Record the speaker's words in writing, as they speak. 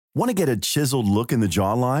Want to get a chiseled look in the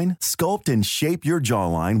jawline? Sculpt and shape your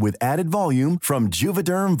jawline with added volume from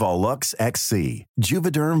Juvederm Volux XC.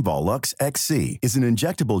 Juvederm Volux XC is an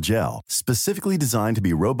injectable gel specifically designed to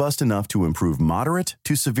be robust enough to improve moderate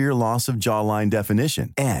to severe loss of jawline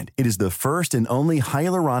definition. And it is the first and only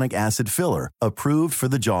hyaluronic acid filler approved for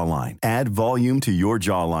the jawline. Add volume to your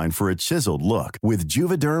jawline for a chiseled look with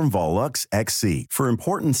Juvederm Volux XC. For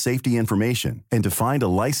important safety information and to find a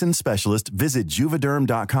licensed specialist, visit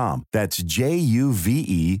juvederm.com. That's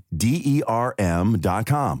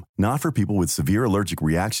JUVEDERM.com. Not for people with severe allergic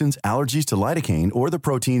reactions, allergies to lidocaine, or the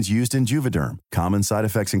proteins used in Juvederm. Common side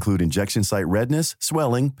effects include injection site redness,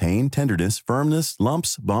 swelling, pain, tenderness, firmness,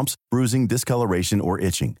 lumps, bumps, bruising, discoloration, or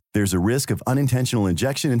itching. There's a risk of unintentional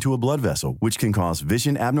injection into a blood vessel, which can cause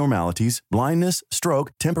vision abnormalities, blindness,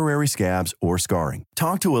 stroke, temporary scabs, or scarring.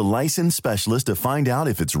 Talk to a licensed specialist to find out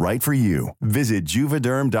if it's right for you. Visit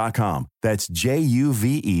Juvederm.com. That's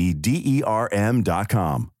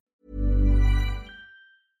JUVEDERM.com.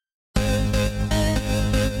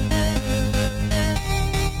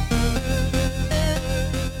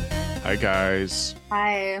 Hi, guys.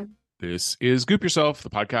 Hi. This is Goop Yourself, the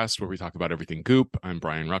podcast where we talk about everything goop. I'm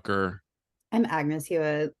Brian Rucker. I'm Agnes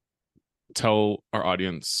Hewitt. Tell our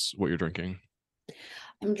audience what you're drinking.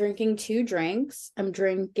 I'm drinking 2 drinks. I'm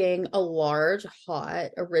drinking a large, hot,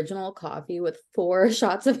 original coffee with 4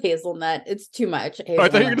 shots of hazelnut. It's too much. Oh, I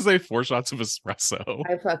thought you were going to say 4 shots of espresso.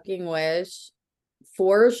 I fucking wish.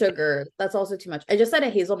 4 sugar. That's also too much. I just had a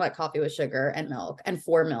hazelnut coffee with sugar and milk and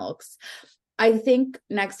 4 milks. I think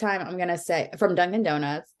next time I'm going to say, from Dunkin'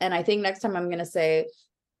 Donuts, and I think next time I'm going to say,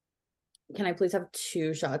 can I please have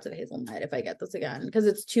 2 shots of hazelnut if I get this again? Because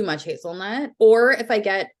it's too much hazelnut. Or if I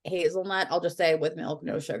get hazelnut, I'll just say with milk,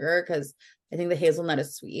 no sugar, because I think the hazelnut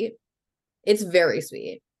is sweet. It's very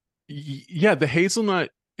sweet. Yeah, the hazelnut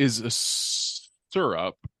is a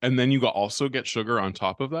syrup, and then you also get sugar on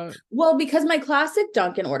top of that. Well, because my classic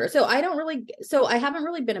Dunkin' order. So I haven't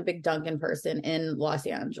really been a big Dunkin' person in Los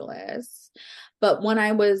Angeles. But when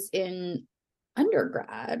I was in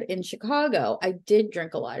undergrad in Chicago, I did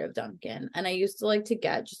drink a lot of Dunkin', and I used to like to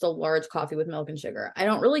get just a large coffee with milk and sugar. I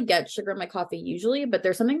don't really get sugar in my coffee usually, but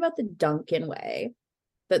there's something about the Dunkin' way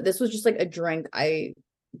that this was just like a drink I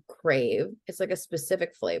crave. It's like a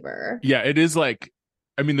specific flavor. Yeah, it is like,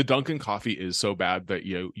 I mean, the Dunkin' coffee is so bad that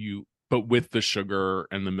but with the sugar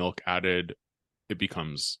and the milk added, it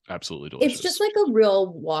becomes absolutely delicious. It's just like a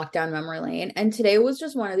real walk down memory lane. And today was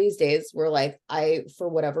just one of these days where like I, for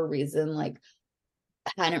whatever reason, like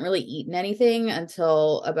hadn't really eaten anything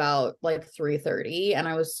until about like 3:30, and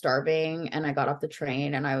I was starving, and I got off the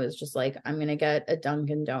train and I was just like, I'm going to get a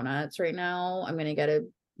Dunkin' Donuts right now. I'm going to get a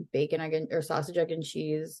bacon, egg, or sausage, egg, and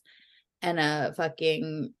cheese and a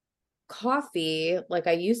fucking coffee like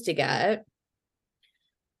I used to get.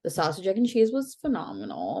 The sausage, egg, and cheese was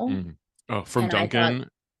phenomenal. Mm. Oh, from Dunkin'?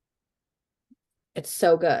 It's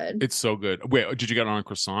so good. It's so good. Wait, did you get it on a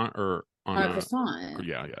croissant or on a croissant?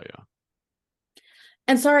 Yeah.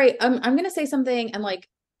 And sorry, I'm going to say something, and like,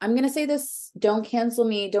 I'm going to say this, don't cancel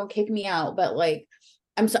me, don't kick me out, but like,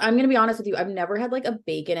 I'm going to be honest with you. I've never had like a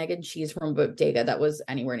bacon, egg, and cheese from Bodega that was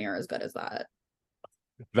anywhere near as good as that.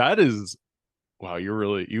 That is, wow,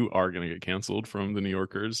 you are going to get canceled from the New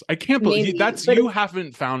Yorkers. I can't believe you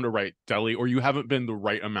haven't found a right deli, or you haven't been the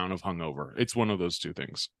right amount of hungover. It's one of those two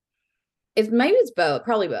things. Maybe it's both,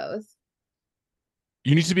 probably both.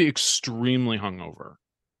 You need to be extremely hungover.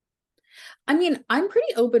 I mean, I'm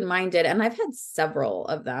pretty open-minded, and I've had several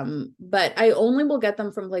of them, but I only will get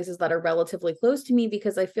them from places that are relatively close to me,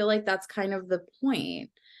 because I feel like that's kind of the point.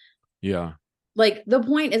 Yeah. Like, the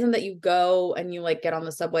point isn't that you go and you like get on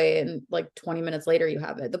the subway and like 20 minutes later you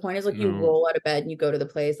have it. The point is like you roll out of bed and you go to the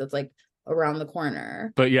place that's like around the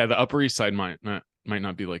corner. But yeah, the Upper East Side might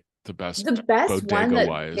not be like the best bodega one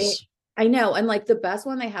wise. I know, and like the best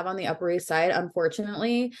one they have on the Upper East Side,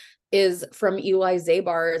 unfortunately, is from Eli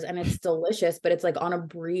Zabar's, and it's delicious, but it's like on a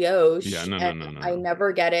brioche. Yeah, no. I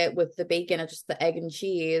never get it with the bacon. It's just the egg and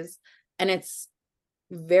cheese, and it's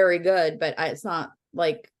very good, but it's not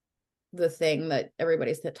like the thing that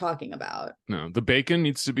everybody's talking about. No, the bacon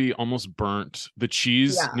needs to be almost burnt. The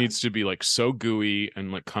cheese needs to be like so gooey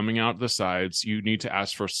and like coming out the sides. You need to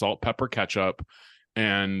ask for salt, pepper, ketchup,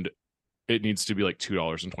 and it needs to be like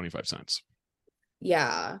 $2.25.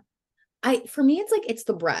 Yeah. For me, it's like, it's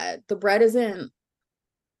the bread. The bread isn't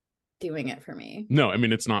doing it for me. No, I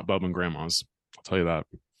mean, it's not Bub and Grandma's. I'll tell you that.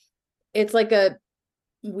 It's like a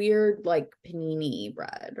weird, like panini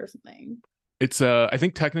bread or something. It's I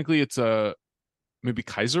think technically it's a maybe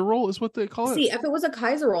Kaiser roll is what they call it. See, if it was a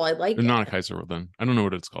Kaiser roll, I'd like it. Not a Kaiser roll then. I don't know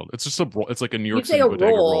what it's called. It's just a roll. It's like a New York City bodega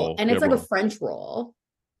roll. And it's like a French roll.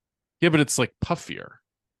 Yeah, but it's like puffier.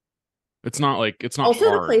 It's not also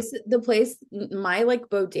hard. the place, my like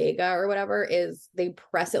bodega or whatever is they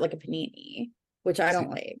press it like a panini, which I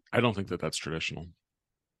don't like. I don't think that's traditional.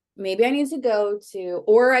 Maybe I need to go to,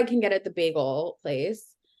 or I can get at the bagel place.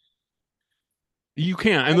 You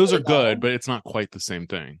can, and those are good, but it's not quite the same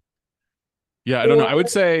thing. Yeah, I don't know. I would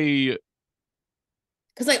say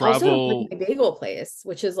because I also like my bagel place,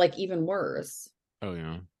 which is like even worse. Oh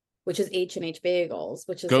yeah, which is H&H Bagels,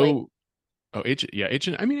 which is H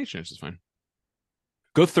and H is fine.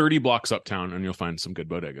 Go 30 blocks uptown and you'll find some good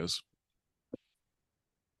bodegas.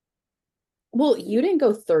 Well, you didn't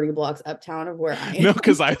go 30 blocks uptown of where I am. No,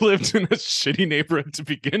 because I lived in a shitty neighborhood to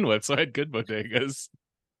begin with, so I had good bodegas.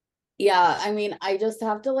 Yeah, I mean, I just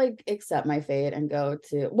have to like accept my fate and go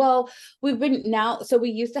to, well, we've been now, so we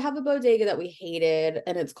used to have a bodega that we hated,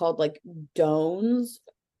 and it's called like Dones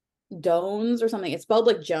or something. It's spelled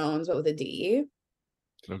like Jones, but with a D.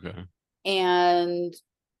 Okay. And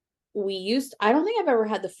I don't think I've ever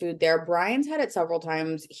had the food there. Brian's had it several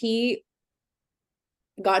times. He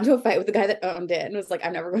got into a fight with the guy that owned it and was like,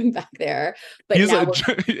 I'm never going back there. But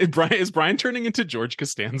is Brian turning into George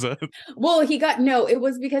Costanza? Well, it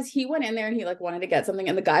was because he went in there and he like wanted to get something,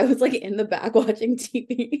 and the guy was like in the back watching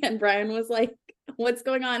TV, and Brian was like, what's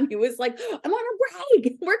going on? He was like, I'm on a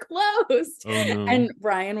break, we're closed. Oh, no. And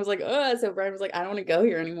Brian was like, oh, so Brian was like, I don't want to go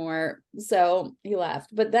here anymore, so he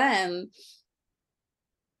left. But then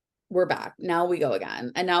we're back. Now we go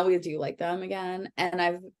again, and now we do like them again, and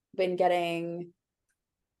I've been getting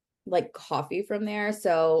like coffee from there.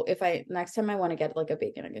 So if next time I want to get like a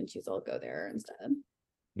bacon, egg, and cheese, I'll go there instead.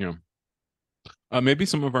 Yeah. Maybe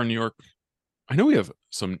some of our New York, I know we have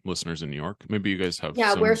some listeners in New York. Maybe you guys have.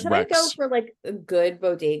 Yeah. Where should I go for like a good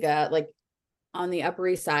bodega, like on the Upper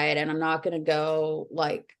East Side? And I'm not going to go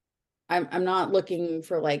like, I'm not looking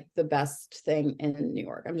for like the best thing in New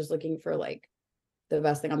York. I'm just looking for like the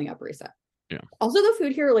best thing on the Upper East Side. Yeah. Also, the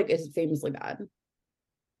food here like is famously bad.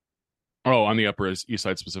 Oh, on the Upper East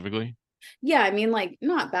Side specifically? Yeah, I mean, like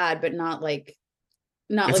not bad, but not like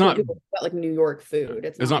like New York food.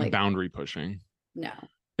 It's not like, boundary pushing. No.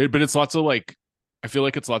 But it's lots of like, I feel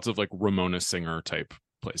like it's lots of like Ramona Singer type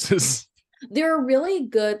places. There are really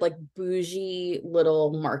good like bougie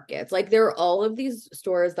little markets. Like there are all of these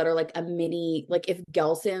stores that are like a mini, like if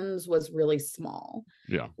Gelson's was really small.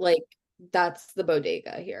 Yeah. Like that's the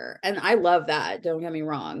bodega here, and I love that, don't get me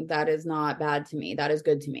wrong, that is not bad to me, that is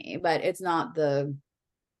good to me, but it's not the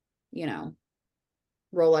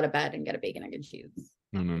roll out of bed and get a bacon, egg, and cheese.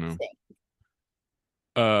 No.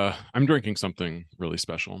 I'm drinking something really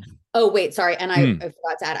special. Oh wait, sorry, and I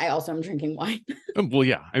forgot to add, I also am drinking wine. Well,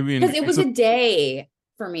 yeah, I mean, because it was a day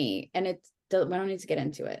for me, and I don't need to get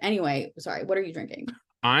into it anyway. Sorry, what are you drinking?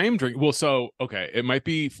 I'm drinking. Well, so okay, it might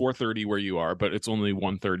be 4:30 where you are, but it's only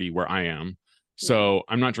 1:30 where I am. So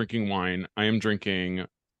I'm not drinking wine. I am drinking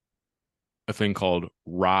a thing called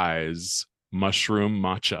Rise Mushroom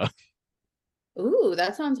Matcha. Ooh,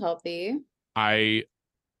 that sounds healthy. I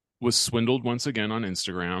was swindled once again on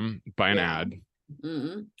Instagram by an ad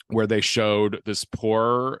where they showed this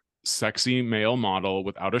poor, sexy male model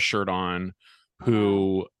without a shirt on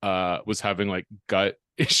who was having like gut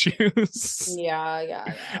issues.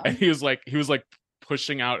 Yeah. And he was like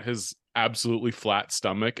pushing out his absolutely flat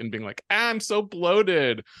stomach and being like, I'm so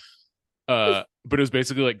bloated. But it was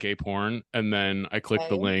basically like gay porn. And then I clicked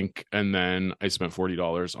the link, and then I spent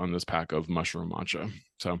 $40 on this pack of mushroom matcha.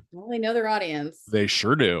 So well, they know their audience. They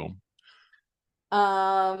sure do.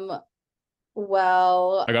 Well,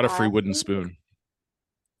 I got a free wooden spoon.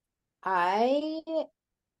 I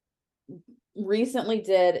recently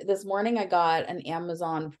this morning I got an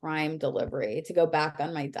Amazon Prime delivery to go back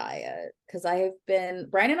on my diet, because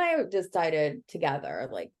Brian and I decided together,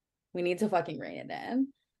 like, we need to fucking rein it in.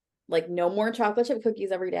 Like, no more chocolate chip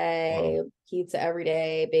cookies every day, pizza every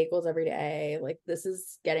day, bagels every day. Like, this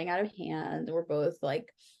is getting out of hand. We're both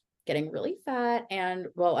like getting really fat, and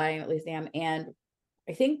well, I at least am. And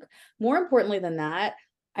I think more importantly than that,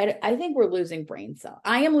 I think we're losing brain cells.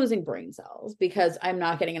 I am losing brain cells because I'm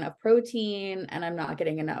not getting enough protein, and I'm not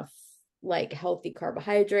getting enough like healthy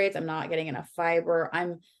carbohydrates. I'm not getting enough fiber.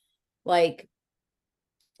 I'm like,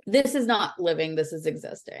 this is not living, this is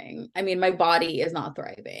existing. I mean, my body is not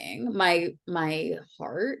thriving. My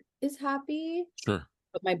heart is happy, sure,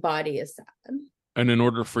 but my body is sad. And in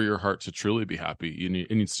order for your heart to truly be happy,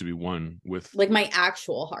 it needs to be one with like my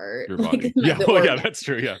actual heart. Your body. Like, yeah, that's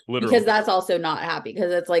true. Yeah, literally. Because that's also not happy,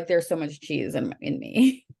 because it's like there's so much cheese in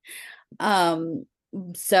me.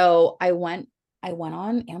 So I went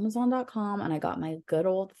on Amazon.com and I got my good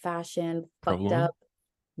old fashioned fucked up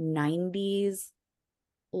 90s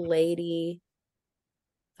lady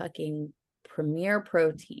fucking Premier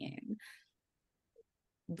Protein,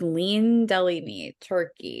 lean deli meat,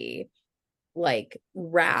 turkey, like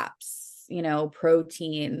wraps, you know,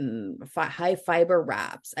 protein, high fiber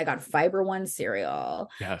wraps. I got Fiber One cereal.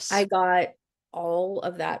 Yes. I got all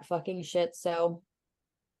of that fucking shit. So,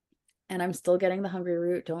 and I'm still getting the hungry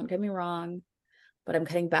root. Don't get me wrong, but I'm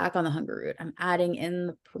cutting back on the hungry root. I'm adding in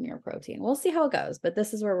the Premier Protein. We'll see how it goes, but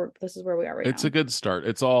this is where we are right now. It's a good start.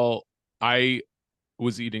 I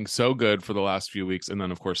was eating so good for the last few weeks, and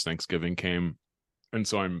then of course Thanksgiving came, and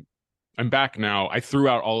so I'm back now. I threw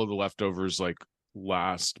out all of the leftovers like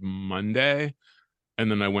last Monday,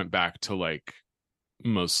 and then I went back to like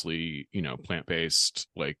mostly, you know, plant-based,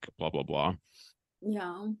 like blah blah blah.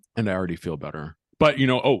 Yeah. And I already feel better. But you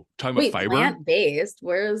know, talking about fiber. Plant-based?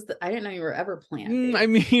 Where's I didn't know you were ever plant-based. I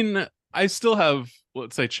mean, I still have,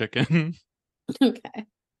 let's say, chicken. Okay.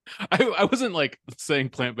 I wasn't like saying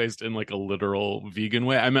plant-based in like a literal vegan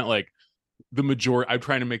way. I meant like the majority. I'm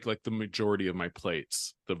trying to make like the majority of my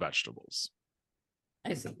plates the vegetables.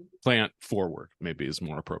 I see. Plant forward maybe is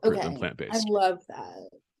more appropriate than plant-based. I love that.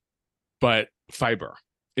 But fiber,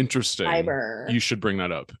 interesting. Fiber. You should bring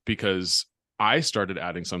that up because I started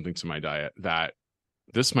adding something to my diet that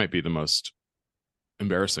this might be the most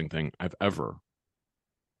embarrassing thing I've ever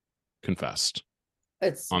confessed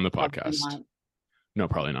on the podcast. No,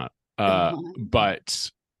 probably not.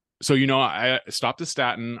 But so, you know, I stopped a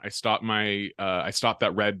statin. I stopped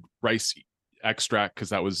that red rice extract because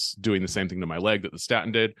that was doing the same thing to my leg that the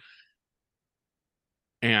statin did.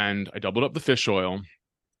 And I doubled up the fish oil,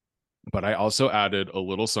 but I also added a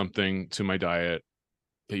little something to my diet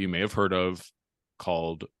that you may have heard of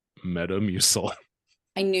called Metamucil.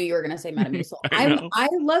 I knew you were going to say Metamucil. I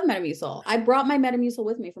love Metamucil. I brought my Metamucil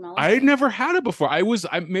with me from LA. I never had it before. I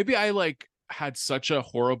like had such a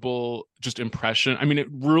horrible just impression. I mean, it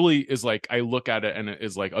really is like, I look at it and it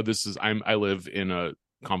is like, oh, I live in a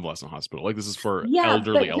convalescent hospital. Like this is for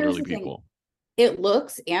elderly people. It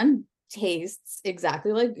looks and tastes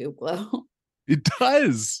exactly like Goop Glow. It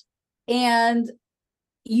does. And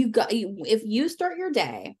if you start your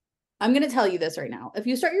day, I'm going to tell you this right now. If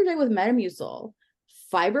you start your day with Metamucil,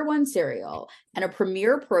 Fiber One cereal, and a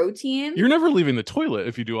Premier Protein, you're never leaving the toilet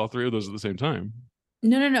if you do all three of those at the same time.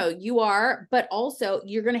 No, you are, but also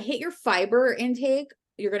you're going to hit your fiber intake,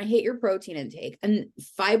 you're going to hit your protein intake, and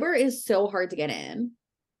fiber is so hard to get in.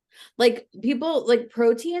 Like people like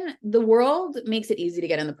protein, the world makes it easy to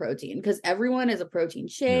get in the protein because everyone is a protein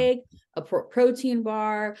shake, a protein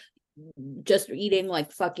bar, just eating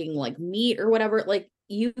like fucking like meat or whatever. Like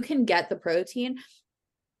you can get the protein,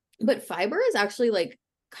 but fiber is actually like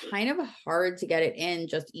kind of hard to get it in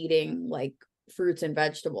just eating like fruits and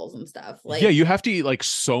vegetables and stuff. Like, yeah, you have to eat like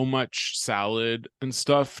so much salad and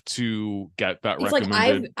stuff to get that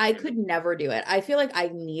recommended. Like I could never do it. I feel like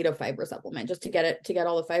I need a fiber supplement just to get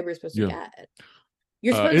all the fiber you're supposed to get.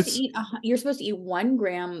 You're supposed to eat 1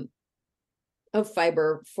 gram of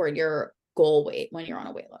fiber for your goal weight when you're on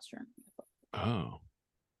a weight loss journey. Oh,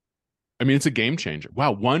 I mean, it's a game changer.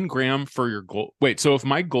 Wow, 1 gram for your goal. Wait, so if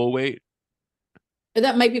my goal weight,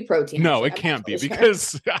 that might be protein. No, it can't be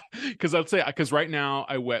because right now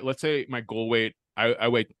I weigh, let's say my goal weight, I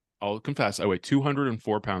weigh, I'll confess, I weigh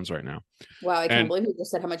 204 pounds right now. Wow, I can't believe you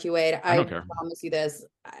just said how much you weighed. I don't care. Promise you this,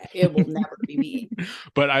 it will never be me.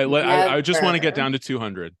 But I just want to get down to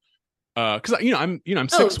 200. Because I'm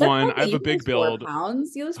 6'1", I have a big build. 4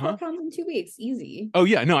 pounds. You lose 4 pounds in 2 weeks, easy. Oh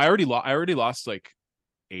yeah, no, I already lost like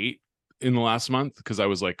 8 in the last month because I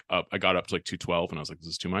was like I got up to like 212 and I was like, this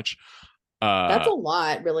is too much. That's a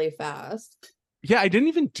lot really fast. Yeah, I didn't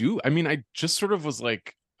even I just sort of was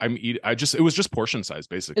like, it was just portion size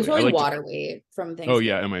basically. It's really water weight from things. Oh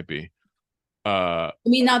yeah, it might be. I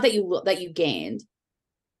mean, not that you gained.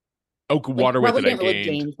 Oh, water weight that I gained. Really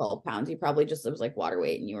gain 12 pounds. You probably just, it was like water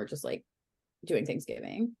weight and you were just like doing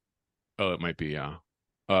Thanksgiving. Oh, it might be, yeah.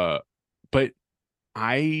 But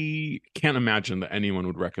I can't imagine that anyone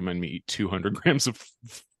would recommend me eat 200 grams of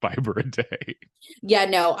fiber a day. Yeah,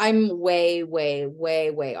 no, I'm way, way, way,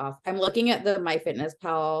 way off. I'm looking at the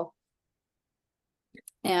MyFitnessPal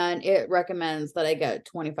and it recommends that I get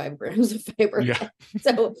 25 grams of fiber. Yeah.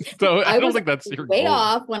 So I don't think that's your way goal.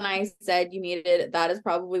 Off when I said you needed, that is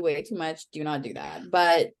probably way too much. Do not do that.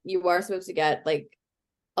 But you are supposed to get like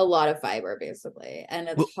a lot of fiber basically, and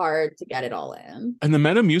it's hard to get it all in. And the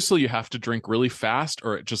Metamucil you have to drink really fast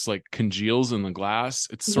or it just like congeals in the glass.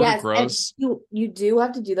 It's sort of gross. You do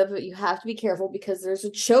have to do that, but you have to be careful because there's a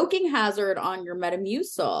choking hazard on your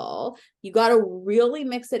Metamucil. You got to really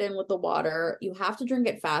mix it in with the water. You have to drink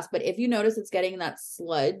it fast, but if you notice it's getting in that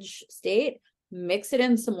sludge state, mix it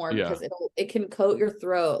in some more because it can coat your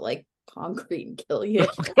throat like concrete and kill you.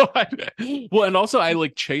 Oh, God. Well, and also I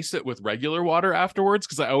like chase it with regular water afterwards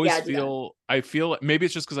because I always I feel maybe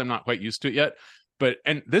it's just because I'm not quite used to it yet. But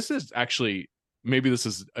and this is actually maybe this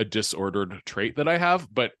is a disordered trait that I have,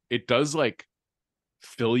 but it does like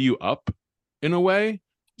fill you up in a way.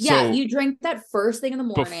 Yeah, So, you drink that first thing in the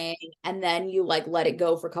morning and then you like let it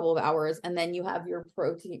go for a couple of hours and then you have your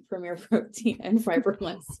premier protein and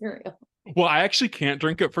fiber-less cereal. Well, I actually can't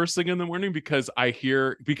drink it first thing in the morning because it,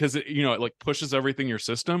 it like pushes everything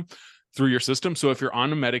through your system. So if you're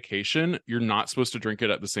on a medication, you're not supposed to drink it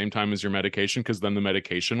at the same time as your medication because then the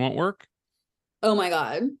medication won't work. Oh my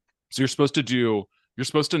God. So you're supposed to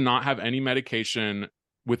not have any medication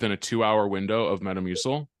within a 2-hour window of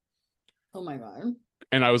Metamucil. Oh my God.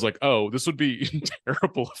 And I was like, oh, this would be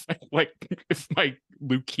terrible if my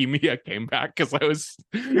leukemia came back because I was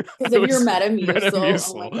because of your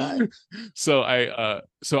Metamucil. Oh my God.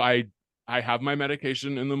 So I have my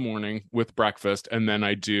medication in the morning with breakfast, and then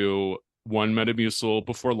I do one Metamucil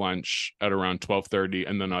before lunch at around 12:30,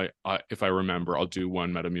 and then I if I remember, I'll do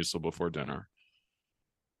one Metamucil before dinner.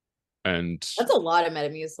 And that's a lot of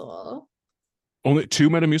Metamucil. Only 2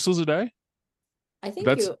 Metamucils a day? I think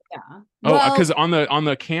yeah. Oh, because on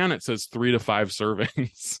the can it says 3 to 5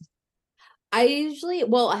 servings. I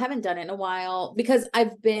haven't done it in a while because I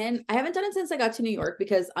haven't done it since I got to New York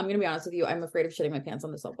because I'm going to be honest with you, I'm afraid of shitting my pants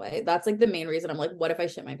on the subway. That's like the main reason. I'm like, what if I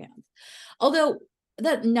shit my pants? Although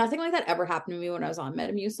nothing like that ever happened to me when I was on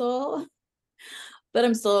Metamucil, but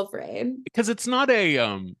I'm still afraid. Because it's not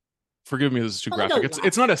forgive me, this is too graphic.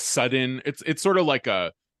 It's not a sudden, it's sort of like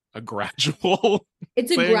a gradual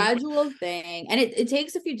it's a gradual thing, and it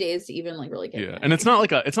takes a few days to even like really get in. And it's not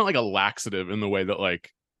like a laxative in the way that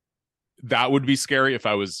like that would be scary if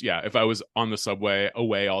I was on the subway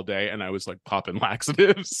away all day and I was like popping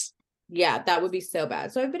laxatives. Yeah, that would be so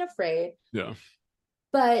bad. So I've been afraid. Yeah.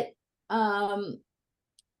 But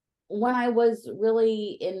when I was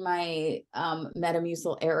really in my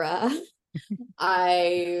Metamucil era,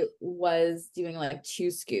 I was doing like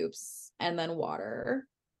 2 scoops and then water.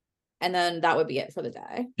 And then that would be it for the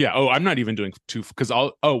day. Yeah. Oh, I'm not even doing 2 because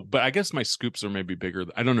but I guess my scoops are maybe bigger.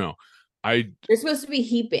 I don't know. You're supposed to be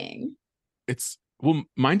heaping.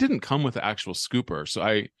 Mine didn't come with the actual scooper, so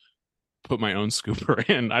I put my own scooper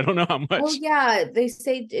in. I don't know how much. Oh yeah, they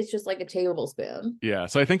say it's just like a tablespoon. Yeah,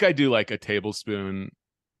 so I think I do like a tablespoon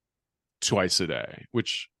twice a day,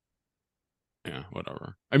 which, yeah,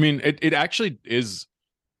 whatever. I mean, it actually is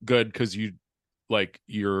good because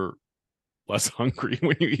you're less hungry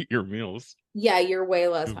when you eat your meals. Yeah, you're way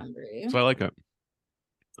less hungry. So I like it.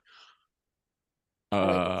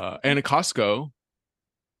 And at Costco,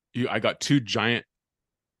 I got 2 giant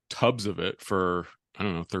tubs of it for, I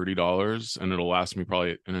don't know, $30, and it'll last me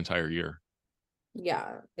probably an entire year.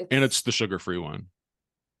 Yeah. And it's the sugar-free one.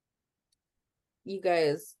 You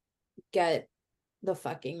guys get the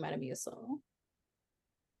fucking Metamucil.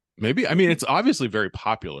 Maybe. I mean, it's obviously very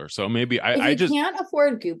popular, so maybe I just can't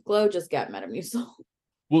afford Goop Glow, just get Metamucil.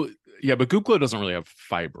 Well, yeah, but Goop Glow doesn't really have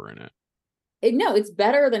fiber in it. No, it's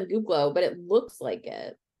better than Goop Glow, but it looks like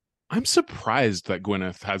it. I'm surprised that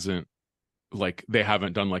Gwyneth hasn't, like, they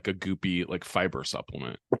haven't done like a goopy like fiber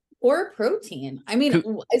supplement or protein. I mean,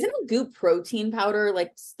 isn't a Goop protein powder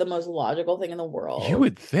like the most logical thing in the world? You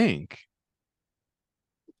would think.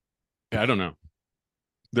 Yeah, I don't know.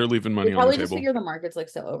 They're leaving money on the table. Probably just figure the market's like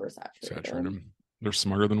so oversaturated. They're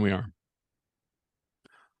smarter than we are.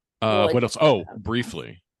 What else? Oh,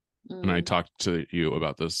 briefly. And I talked to you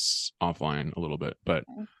about this offline a little bit, but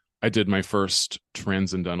I did my first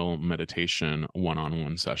transcendental meditation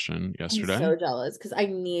one-on-one session yesterday. I'm so jealous because I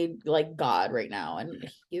need like God right now, and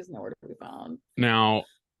he's nowhere to be found. Now,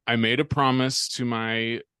 I made a promise to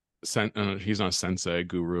my he's not a sensei,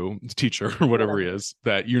 guru, teacher, or whatever he is,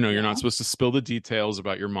 that you're not supposed to spill the details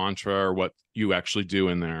about your mantra or what you actually do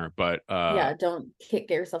in there. But don't get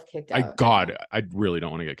yourself kicked out. I really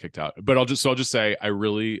don't want to get kicked out. But I'll just say I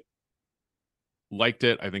really liked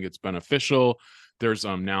it. I think it's beneficial. There's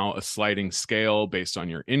now a sliding scale based on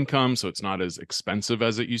your income, so it's not as expensive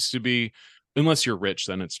as it used to be. Unless you're rich,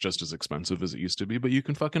 then it's just as expensive as it used to be, but you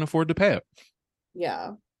can fucking afford to pay it.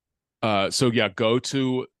 Yeah. So yeah, go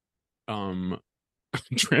to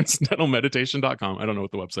transcendentalmeditation.com. I don't know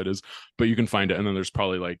what the website is, but you can find it. And then there's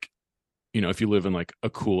probably like, if you live in like a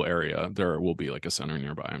cool area, there will be like a center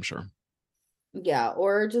nearby, I'm sure. Yeah,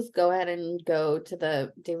 or just go ahead and go to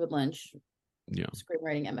the David Lynch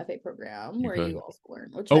screenwriting MFA program where you also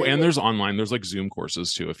learn. And there's online, there's like Zoom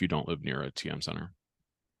courses too if you don't live near a TM center.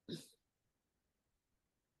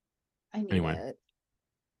 I need it.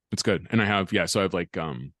 It's good. And I have like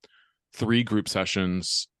 3 group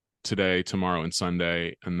sessions today, tomorrow, and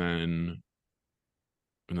Sunday, and then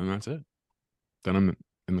that's it. Then I'm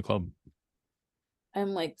in the club. I'm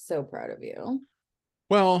like so proud of you.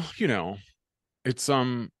 Well,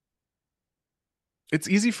 it's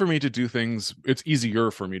easy for me to do things. It's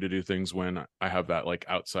easier for me to do things when I have that like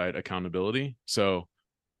outside accountability. So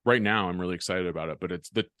right now I'm really excited about it, but it's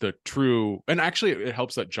the true, and actually it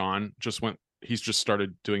helps that John he's just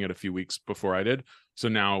started doing it a few weeks before I did. So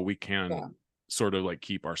now we can sort of like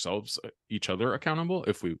keep ourselves, each other accountable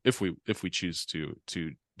if we choose to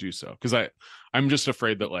do so. Cause I'm just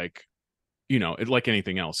afraid that like, like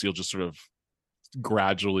anything else, you'll just sort of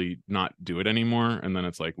gradually not do it anymore. And then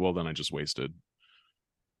it's like, well, then I just wasted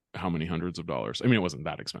how many hundreds of dollars. I mean, it wasn't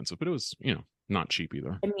that expensive, but it was, not cheap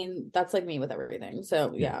either. I mean, that's like me with everything.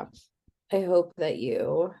 So yeah, I hope that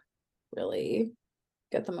you really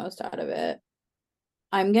get the most out of it.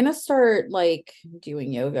 I'm gonna start like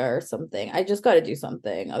doing yoga or something. I just got to do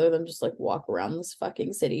something other than just like walk around this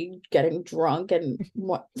fucking city getting drunk and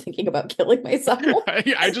thinking about killing myself.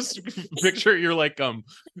 I just picture you're like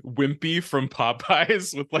Wimpy from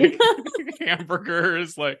Popeyes with like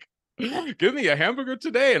hamburgers, like, give me a hamburger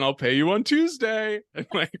today and I'll pay you on Tuesday. And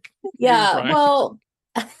like, yeah, well,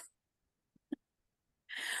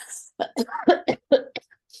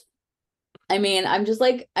 I mean, I'm just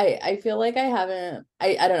like, I feel like I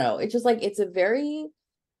don't know. It's just like, it's a very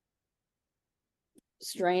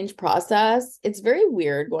strange process. It's very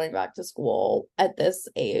weird going back to school at this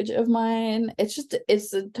age of mine.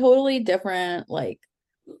 It's a totally different like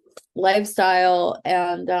lifestyle.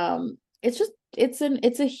 And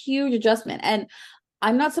it's a huge adjustment. And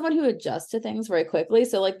I'm not someone who adjusts to things very quickly.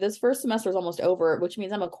 So like this first semester is almost over, which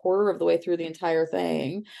means I'm a quarter of the way through the entire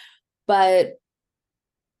thing. But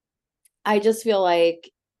I just feel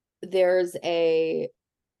like there's a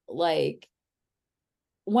like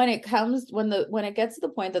when it gets to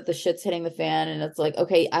the point that the shit's hitting the fan and it's like,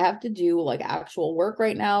 okay, I have to do like actual work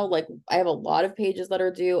right now. Like I have a lot of pages that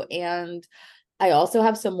are due, and I also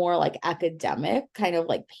have some more like academic kind of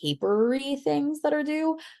like papery things that are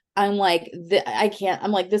due. I'm like,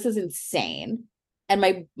 I'm like, this is insane. And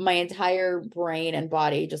my entire brain and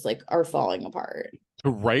body just like are falling apart.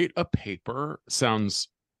 To write a paper sounds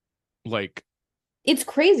like it's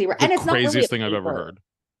crazy, right? And it's not really craziest thing I've ever heard.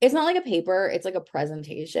 It's not like a paper, it's like a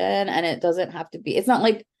presentation, and it doesn't have to be, it's not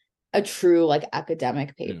like a true like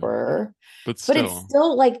academic paper. But it's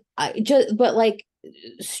still like like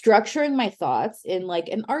structuring my thoughts in like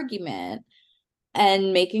an argument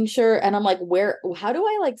and making sure, and I'm like, how do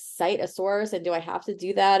I like cite a source, and do I have to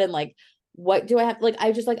do that, and like what do I have, like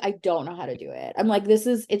I just like I don't know how to do it. I'm like,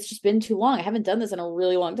 it's just been too long. I haven't done this in a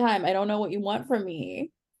really long time. I don't know what you want from me.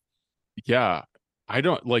 Yeah, I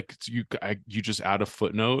don't like you just add a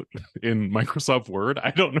footnote in Microsoft Word.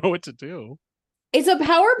 I don't know what to do. It's a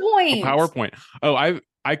PowerPoint. Oh,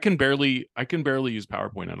 I can barely use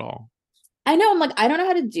PowerPoint at all. I know. I'm like, I don't know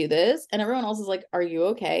how to do this. And everyone else is like, are you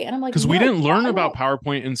okay? And I'm like, because we didn't learn about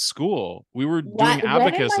PowerPoint in school. We were doing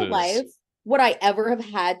abacuses. When in my life would I ever have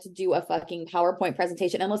had to do a fucking PowerPoint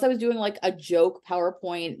presentation unless I was doing like a joke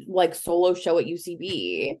PowerPoint like solo show at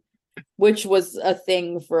UCB, which was a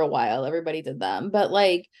thing for a while. Everybody did them. But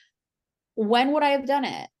like, when would I have done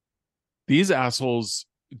it? These assholes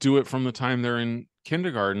do it from the time they're in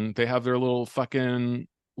kindergarten. They have their little fucking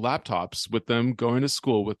laptops with them going to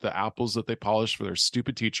school with the apples that they polish for their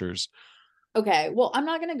stupid teachers. Okay, well, I'm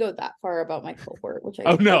not going to go that far about my cohort, which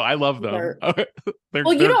I love them.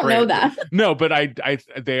 Well, you don't know that. No, but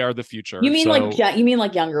they are the future. You mean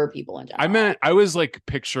like younger people in general? I was like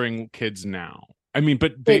picturing kids now. I mean,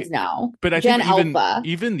 but kids now. But I Gen think Alpha.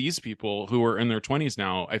 even these people who are in their 20s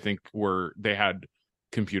now, I think they had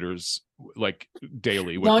computers like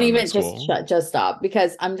daily. Don't even just stop,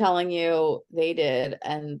 because I'm telling you they did,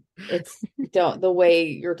 and it's the way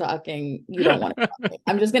you're talking, you don't want to talk.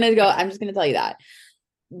 I'm just gonna tell you that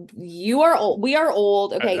you are old. We are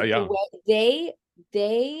old. Okay. Yeah.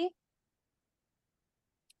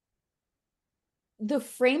 The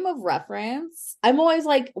frame of reference, I'm always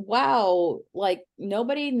like, wow, like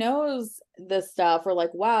nobody knows this stuff, or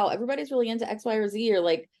like, wow, everybody's really into X, Y, or Z, or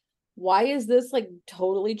like, why is this like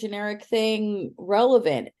totally generic thing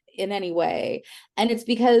relevant in any way? And it's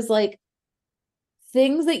because like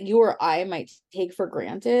things that you or I might take for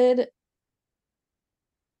granted,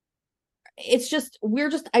 it's just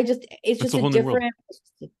a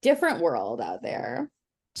different world out there.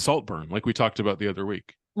 Saltburn, like we talked about the other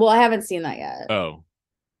week. Well, I haven't seen that yet. Oh,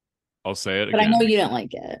 I'll say it but again. I know you didn't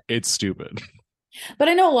like it. It's stupid. But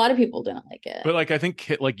I know a lot of people didn't like it. But like, I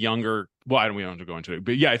think like younger, well, we don't have to go into it,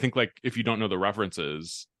 but yeah, I think like if you don't know the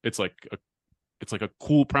references, it's like it's like a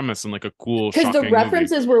cool premise and like a cool, because the shocking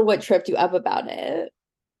references movie. were what tripped you up about it.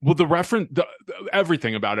 Well,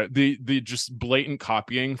 everything about it, the just blatant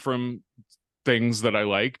copying from things that I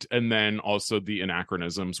liked, and then also the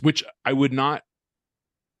anachronisms, which I would not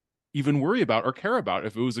even worry about or care about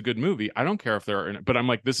if it was a good movie. I don't care if but I'm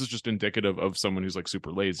like, this is just indicative of someone who's like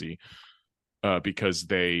super lazy, because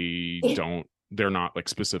they're not like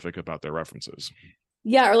specific about their references.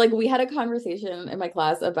 Yeah, or like we had a conversation in my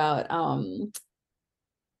class about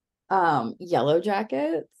Yellow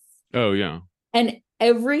Jackets. Oh yeah. And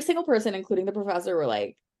every single person, including the professor, were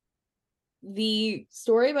like, the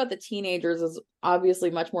story about the teenagers is obviously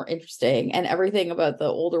much more interesting, and everything about the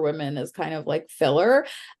older women is kind of like filler.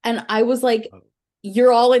 And I was like,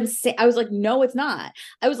 you're all insane. I was like, no, it's not.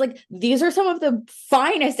 I was like, these are some of the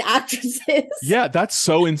finest actresses. Yeah, that's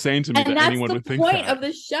so insane to me that anyone would think that. That's the point of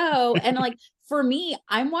the show. And like, for me,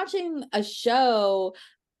 I'm watching a show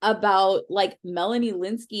about like Melanie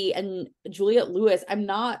Linsky and Juliette Lewis. I'm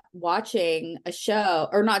not watching a show,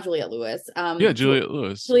 or not Juliette Lewis. Yeah, Juliette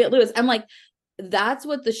Lewis. Juliette Lewis. I'm like, that's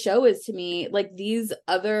what the show is to me. Like these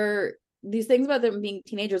things about them being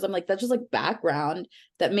teenagers, I'm like, that's just like background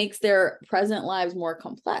that makes their present lives more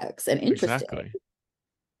complex and interesting. Exactly.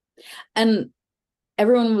 And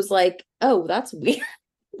everyone was like, oh, that's weird.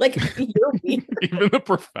 Like, you're weird. Even the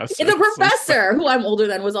professor. The professor, who I'm older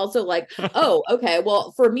than, was also like, oh, okay,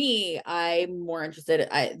 well, for me, I'm more interested.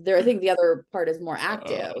 I think the other part is more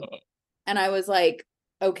active. And I was like,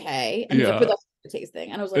 okay. And he's like, but that's the taste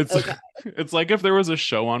thing. And I was like, okay. It's like if there was a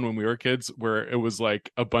show on when we were kids where it was like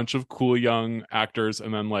a bunch of cool young actors,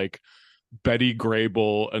 and then like Betty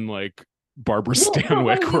Grable and like Barbara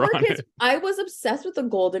Stanwyck were on it. I was obsessed with the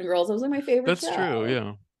Golden Girls. It was like my favorite That's show. true,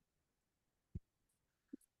 yeah.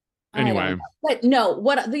 Anyway, but no,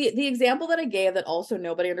 what the example that I gave that also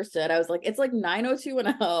nobody understood, I was like, it's like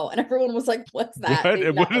 90210, and everyone was like, what's that?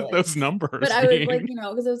 What are those numbers? But I was like,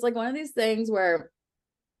 because it was like one of these things where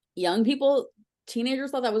young people,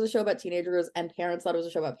 teenagers thought that was a show about teenagers, and parents thought it was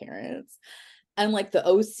a show about parents. And like the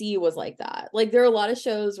OC was like that. Like there are a lot of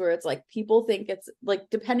shows where it's like people think it's like,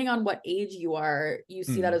 depending on what age you are, you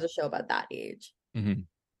see that as a show about that age. Mm-hmm.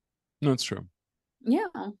 No, it's true. Yeah.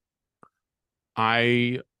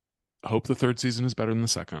 I hope the third season is better than the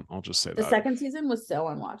second. I'll just say that. The second season was so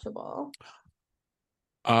unwatchable.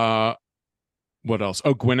 What else?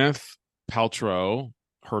 Oh, Gwyneth Paltrow,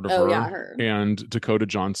 heard of her? Yeah, her. And Dakota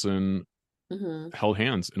Johnson held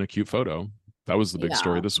hands in a cute photo. That was the big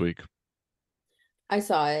story this week. I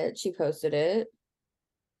saw it. She posted it.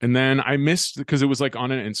 And then I missed, because it was like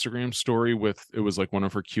on an Instagram story it was like one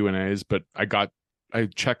of her Q&As, but I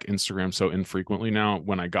check Instagram so infrequently now.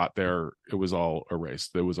 When I got there, it was all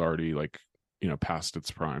erased. It was already like, past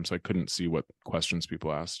its prime. So I couldn't see what questions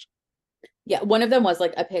people asked. Yeah. One of them was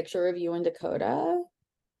like a picture of you and Dakota.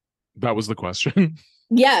 That was the question.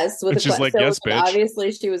 Yes. And she's like, yes, bitch.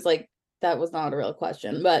 Obviously she was like, that was not a real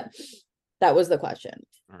question, but that was the question.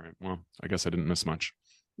 All right. Well, I guess I didn't miss much.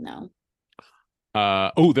 No.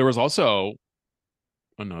 There was also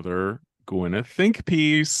another Gwyneth think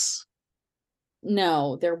piece.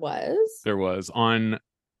 No, there was on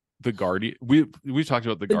The Guardian. We've talked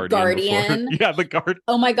about the Guardian before. Yeah, the Guardian.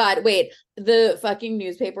 Oh my god, wait. The fucking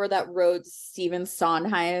newspaper that wrote Stephen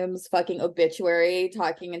Sondheim's fucking obituary,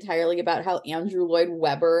 talking entirely about how Andrew Lloyd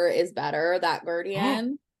Webber is better, that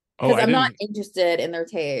Guardian. Because I'm not interested in their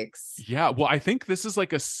takes. Yeah, well, I think this is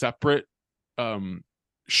like a separate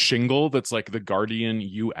shingle that's like the Guardian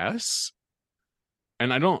US.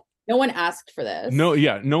 And I don't. No one asked for this. No,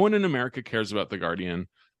 yeah, no one in America cares about the Guardian.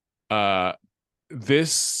 Basically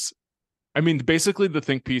the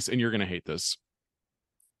think piece, and you're gonna hate this.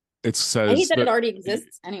 It says, I hate that it already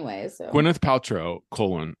exists anyway. So Gwyneth Paltrow,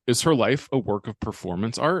 is her life a work of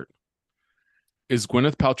performance art? Is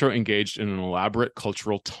Gwyneth Paltrow engaged in an elaborate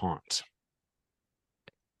cultural taunt?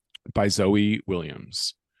 By Zoe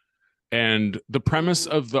Williams. And the premise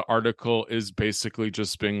of the article is basically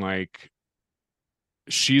just being like,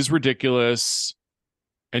 she's ridiculous,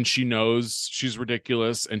 and she knows she's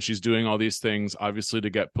ridiculous, and she's doing all these things obviously to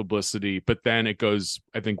get publicity, but then it goes,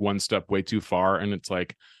 I think, one step way too far, and it's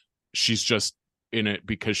like she's just in it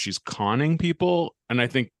because she's conning people. And I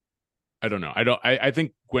think, I don't know, I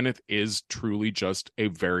think Gwyneth is truly just a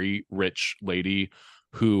very rich lady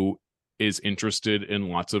who is interested in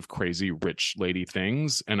lots of crazy rich lady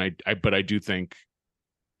things, and but I do think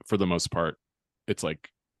for the most part it's like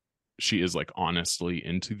she is like honestly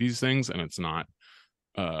into these things, and it's not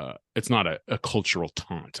a cultural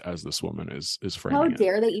taunt as this woman is framing it. How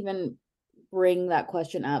dare they even bring that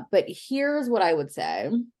question up? But here's what I would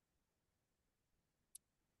say.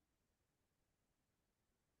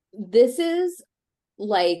 This is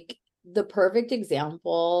like the perfect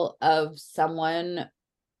example of someone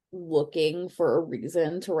looking for a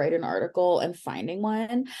reason to write an article and finding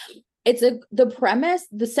one. The premise,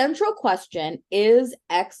 the central question is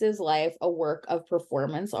X's life a work of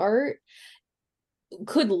performance art,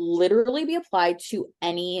 could literally be applied to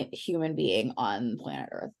any human being on planet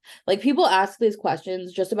Earth. Like, people ask these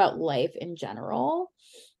questions just about life in general.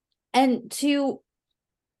 And to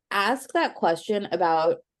ask that question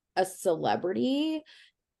about a celebrity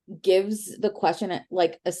gives the question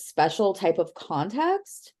like a special type of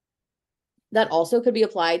context that also could be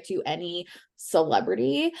applied to any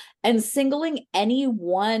celebrity, and singling any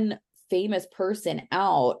one famous person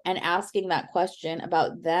out and asking that question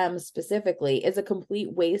about them specifically is a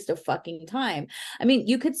complete waste of fucking time. I mean,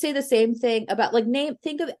 you could say the same thing about like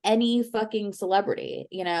think of any fucking celebrity,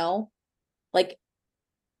 you know, like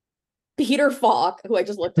Peter Falk, who I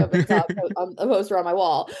just looked up and saw on a poster on my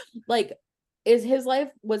wall. Like, was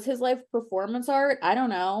his life performance art? I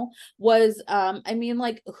don't know. I mean,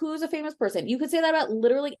 like, who's a famous person? You could say that about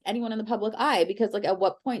literally anyone in the public eye, because like, at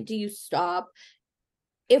what point do you stop?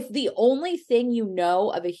 If the only thing you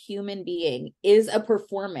know of a human being is a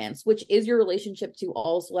performance, which is your relationship to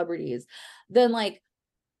all celebrities, then like,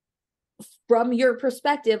 from your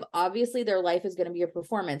perspective, obviously their life is going to be a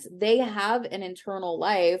performance. They have an internal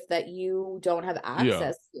life that you don't have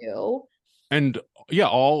access to. And yeah,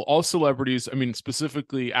 all celebrities, I mean,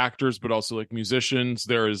 specifically actors, but also like musicians,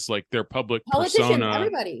 there is like their public persona.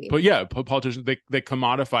 Everybody. But yeah, politicians, they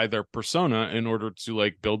commodify their persona in order to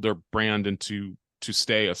like build their brand and to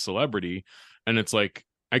stay a celebrity. And it's like,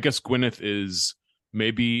 I guess Gwyneth is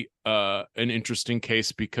maybe an interesting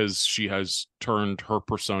case because she has turned her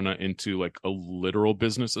persona into like a literal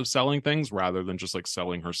business of selling things rather than just like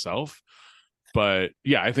selling herself. But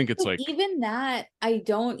yeah, I think it's like, even that I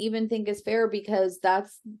don't even think is fair, because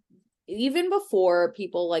that's even before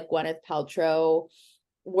people like Gwyneth Paltrow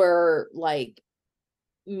were like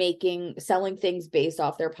selling things based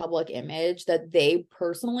off their public image that they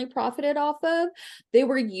personally profited off of. They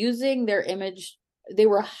were using their image, they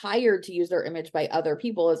were hired to use their image by other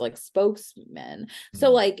people as like spokesmen.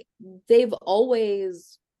 So like, they've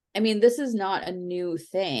always, I mean, this is not a new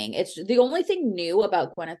thing. It's the only thing new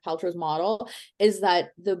about Gwyneth Paltrow's model is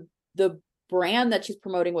that the brand that she's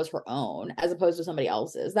promoting was her own as opposed to somebody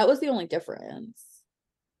else's. That was the only difference.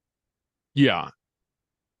 Yeah.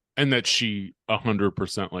 And that she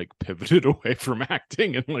 100% like pivoted away from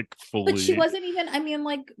acting and like fully. But she wasn't even, I mean,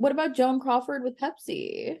 like, what about Joan Crawford with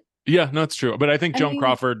Pepsi? Yeah, no, it's true. But I think Joan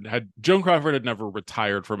Crawford had never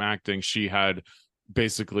retired from acting. She had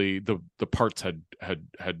basically the parts had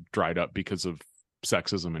dried up because of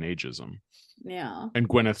sexism and ageism. Yeah. And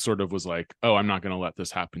Gwyneth sort of was like, oh, I'm not going to let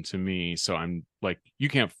this happen to me. So I'm like, you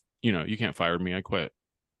can't fire me. I quit.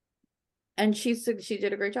 And she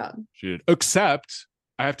did a great job. She did. Except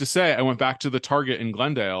I have to say, I went back to the Target in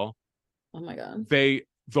Glendale. Oh my God. The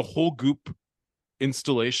whole Goop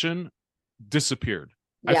installation disappeared.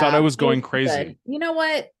 Yeah, I thought I was going crazy. Good. You know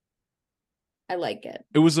what? I like it.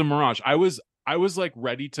 It was a mirage. I was like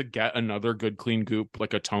ready to get another good clean Goop,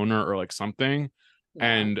 like a toner or like something. Yeah,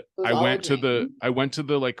 and I went to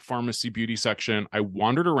the like pharmacy beauty section. I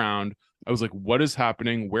wandered around. I was like, what is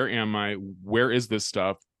happening? Where am I? Where is this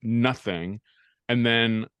stuff? Nothing. And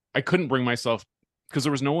then I couldn't bring myself, because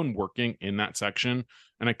there was no one working in that section,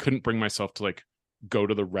 and I couldn't bring myself to like go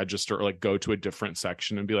to the register or like go to a different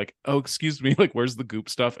section and be like, oh, excuse me, like, where's the Goop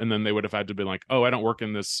stuff? And then they would have had to be like, oh, I don't work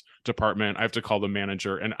in this department. I have to call the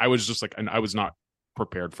manager. And I was just like, and I was not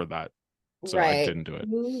prepared for that. So I didn't do it.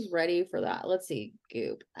 Who's ready for that? Let's see.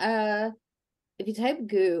 Goop. If you type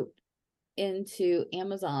Goop into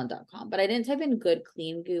Amazon.com, but I didn't type in good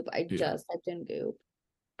clean Goop. I just typed in Goop.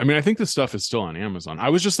 I mean, I think this stuff is still on Amazon. I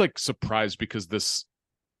was just like surprised because this,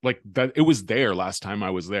 like, that it was there last time I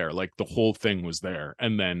was there. Like, the whole thing was there,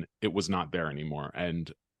 and then it was not there anymore.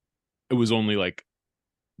 And it was only like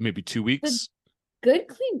maybe 2 weeks. Good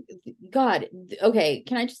clean. God. Okay.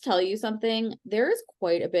 Can I just tell you something? There is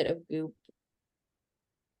quite a bit of Goop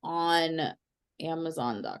on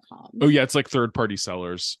Amazon.com. Oh yeah, it's like third-party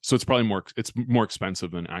sellers, so it's probably more expensive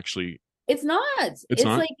than actually. It's not. It's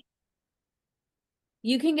not? Like,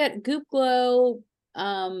 you can get Goop Glow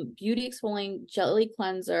beauty exfoliating jelly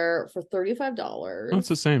cleanser for $35. Oh, it's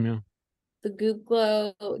the same, yeah. The Goop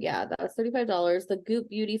Glow, yeah, that's $35. The Goop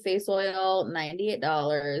Beauty face oil,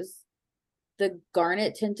 $98. The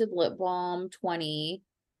Garnet tinted lip balm, $20.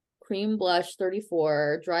 Cream blush,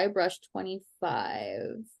 $34. Dry brush,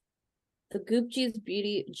 $25. The Goop Jeans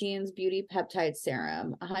Beauty Peptide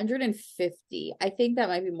Serum, $150. I think that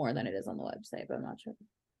might be more than it is on the website, but I'm not sure.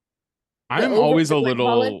 I'm always a like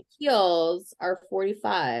little Heels are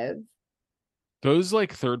 45. those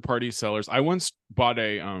like third party sellers. I once bought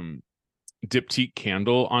a diptyque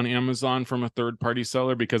candle on Amazon from a third party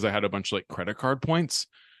seller because I had a bunch of like credit card points.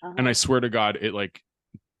 And I swear to God, it like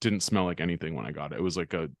didn't smell like anything when I got it. It was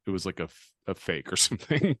like a fake or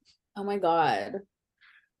something. Oh my God.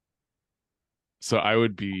 So I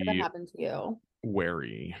would What be happened to you?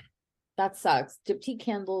 wary. That sucks. Diptyque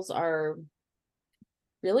candles are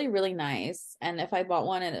really, really nice. And if I bought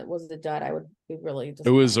one and it was a dud, I would be really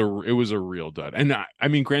disappointed. It was a real dud. And I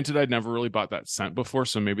mean, granted, I'd never really bought that scent before,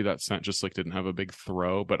 so maybe that scent just like didn't have a big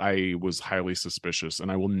throw, but I was highly suspicious,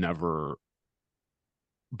 and I will never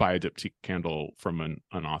buy a diptyque candle from an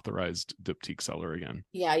unauthorized diptyque seller again.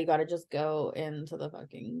 Yeah, you got to just go into the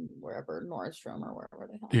fucking wherever, Nordstrom or wherever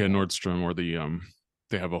they have. Yeah, Nordstrom, or they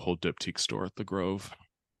have a whole diptyque store at the Grove.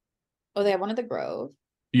 Oh, they have one at the Grove.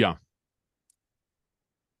 Yeah.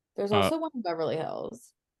 There's also one in Beverly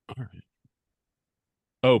Hills. All right.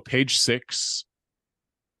 Oh, Page Six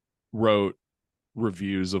wrote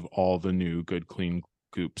reviews of all the new Good Clean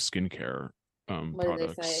Goop skincare What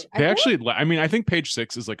products. did they say? They actually, I mean, I think Page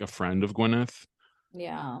Six is like a friend of Gwyneth.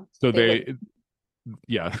 Yeah. So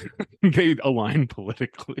yeah, they align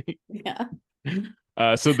politically. Yeah.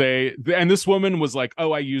 So and this woman was like,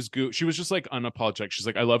 oh, I use Goop. She was just like unapologetic. She's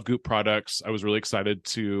like, I love Goop products. I was really excited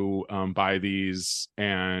to buy these.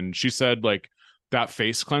 And she said like that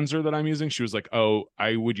face cleanser that I'm using, she was like, oh,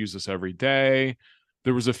 I would use this every day.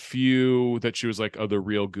 There was a few that she was like, oh, the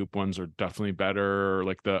real Goop ones are definitely better.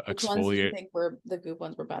 Like the Which ones do you think were the Goop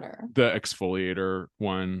ones were better? The exfoliator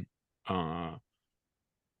one.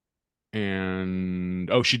 And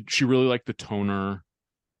she really liked the toner.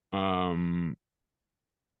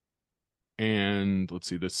 And let's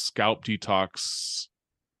see, the scalp detox,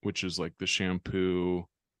 which is like the shampoo.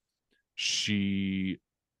 It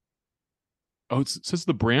says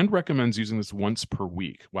the brand recommends using this once per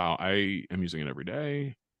week. Wow, I am using it every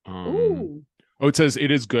day. Ooh. Oh, it says it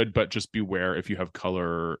is good, but just beware if you have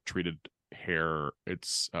color treated hair, it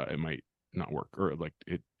might not work, or like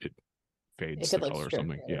it fades the color or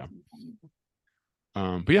something. Yeah.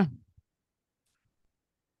 But yeah.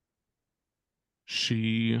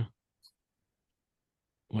 She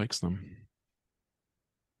likes them.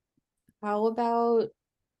 How about,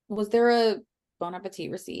 was there a Bon Appetit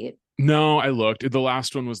receipt? No, I looked. The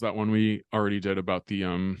last one was that one we already did about the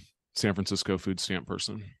San Francisco food stamp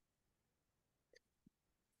person.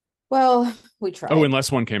 Well, we tried. Oh,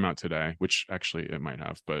 unless one came out today, which actually it might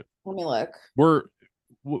have, but let me look.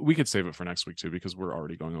 We could save it for next week too, because we're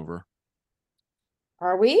already going over.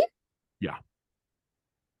 Are we? Yeah.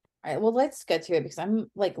 All right, well, let's get to it because I'm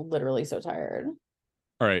like literally so tired.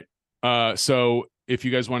 All right. So if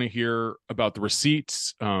you guys want to hear about the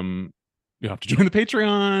receipts, you have to join the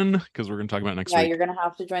Patreon because we're going to talk about next week. Yeah, you're going to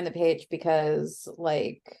have to join the page because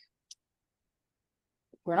like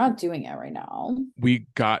we're not doing it right now. We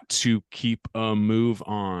got to keep a move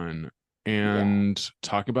on and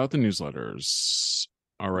talk about the newsletters.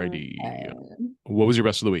 Alrighty. Okay. What was your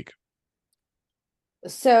best of the week?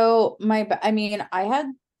 So I'm going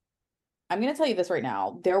to tell you this right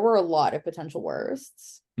now. There were a lot of potential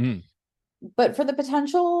worsts. But for the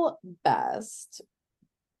potential best,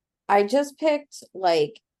 I just picked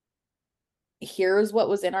like, here's what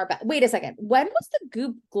was in our bag. Wait a second. When was the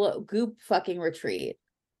Goop fucking retreat?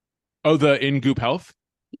 Oh, the In Goop Health?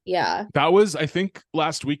 Yeah. That was, I think,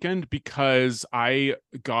 last weekend, because I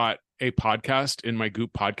got a podcast in my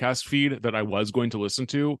Goop podcast feed that I was going to listen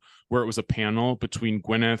to, where it was a panel between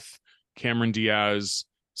Gwyneth, Cameron Diaz,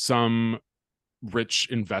 some rich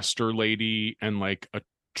investor lady, and like a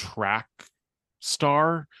track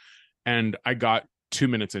star. And I got 2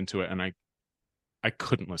 minutes into it and I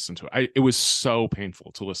couldn't listen to it. It was so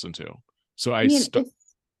painful to listen to. So it's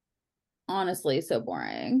honestly so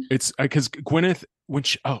boring. It's because Gwyneth,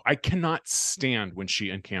 I cannot stand when she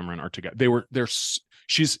and Cameron are together.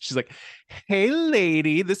 She's like, hey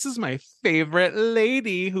lady, this is my favorite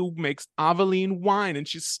lady who makes Aveline wine, and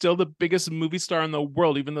she's still the biggest movie star in the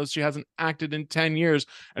world, even though she hasn't acted in 10 years.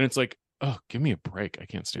 And it's like, oh, give me a break. I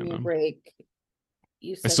can't stand them. I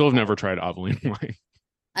still have never tried Aveline wine.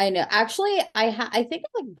 I know. Actually, I think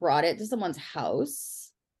I like brought it to someone's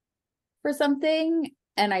house for something,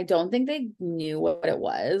 and I don't think they knew what it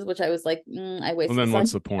was, which I was like, I wasted. Well, then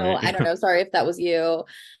what's the point? I don't know. Sorry if that was you.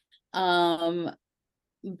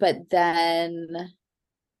 But then,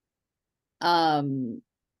 and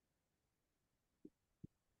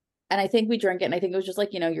I think we drank it, and I think it was just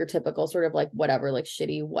like, your typical sort of like whatever, like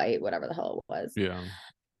shitty white, whatever the hell it was. Yeah.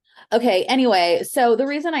 Okay, anyway, so the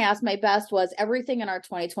reason I asked my best was everything in our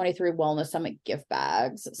 2023 Wellness Summit gift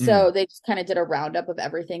bags. So they just kind of did a roundup of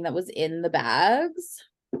everything that was in the bags.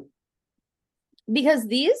 Because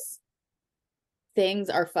these things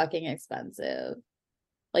are fucking expensive.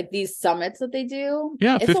 Like these summits that they do.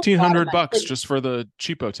 Yeah, $1,500 like, just for the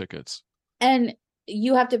cheapo tickets. And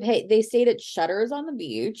you have to pay. They stayed at Shutters on the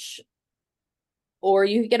beach. Or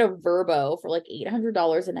you could get a Verbo for like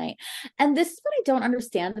 $800 a night. And this is what I don't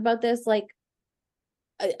understand about this. Like,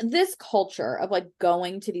 this culture of like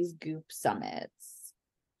going to these Goop summits.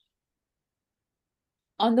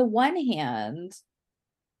 On the one hand,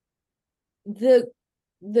 the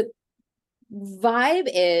vibe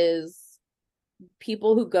is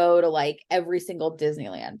people who go to like every single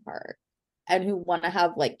Disneyland park and who want to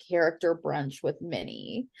have like character brunch with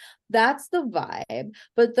Minnie. That's the vibe.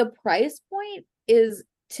 But the price point is,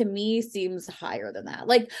 to me, seems higher than that.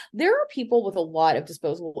 Like, there are people with a lot of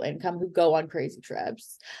disposable income who go on crazy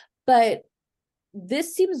trips, but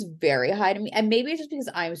this seems very high to me. And maybe it's just because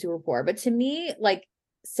I'm super poor, but to me, like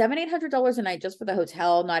 $700-800 a night just for the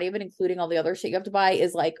hotel, not even including all the other shit you have to buy,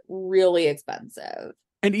 is like really expensive.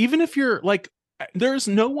 And even if you're like, there's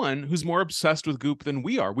no one who's more obsessed with Goop than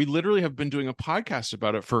we are. We literally have been doing a podcast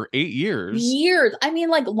about it for 8 years. I mean,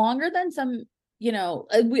 like longer than some,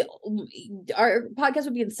 our podcast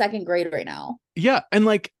would be in second grade right now. Yeah. And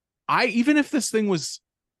like, even if this thing was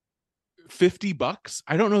 $50,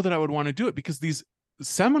 I don't know that I would want to do it because these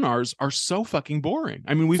seminars are so fucking boring.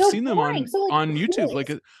 I mean, we've seen them on YouTube. Like,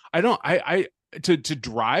 to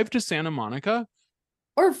drive to Santa Monica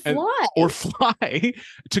or fly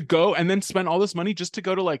to go and then spend all this money just to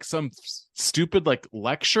go to like some stupid like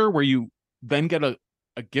lecture where you then get a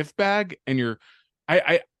gift bag and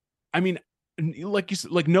I mean, like you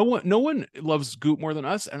said, like no one loves Goop more than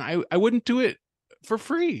us, and I wouldn't do it for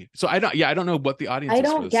free. So I don't know what the audience is. I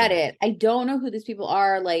don't get it. I don't know who these people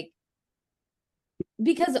are, like,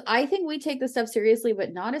 because I think we take this stuff seriously,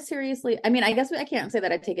 but not as seriously. I mean, I guess I can't say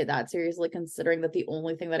that I take it that seriously, considering that the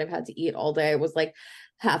only thing that I've had to eat all day was like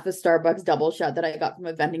half a Starbucks double shot that I got from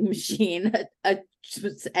a vending machine, a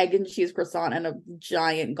egg and cheese croissant, and a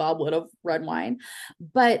giant goblet of red wine.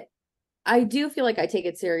 But I do feel like I take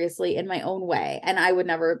it seriously in my own way. And would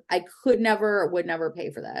never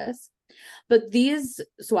pay for this. But these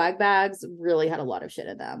swag bags really had a lot of shit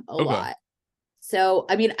in them. A lot. So,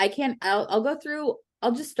 I mean,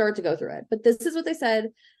 I'll just start to go through it. But this is what they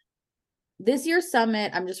said. This year's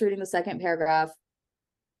summit, I'm just reading the second paragraph.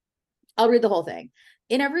 I'll read the whole thing.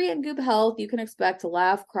 In every Goop Health, you can expect to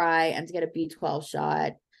laugh, cry, and to get a B12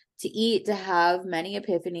 shot, to eat, to have many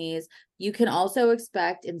epiphanies. You can also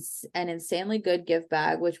expect an insanely good gift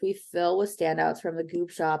bag, which we fill with standouts from the Goop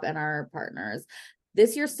shop and our partners.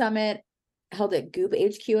 This year's summit, held at Goop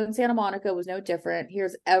HQ in Santa Monica, was no different.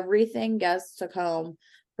 Here's everything guests took home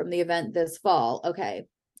from the event this fall. Okay,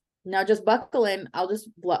 now just buckle in. I'll just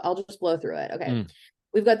blow through it. Okay.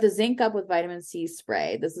 We've got the Zinc Up with vitamin C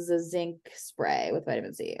spray. This is a zinc spray with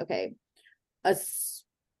vitamin C. Okay. A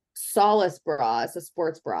Solace bra. It's a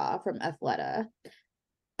sports bra from Athleta.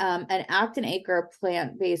 An Acton Acre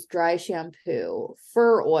plant-based dry shampoo.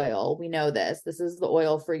 Fur oil. We know this. This is the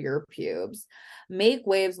oil for your pubes. Make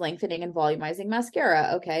Waves lengthening and volumizing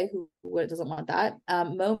mascara. Okay, who doesn't want that?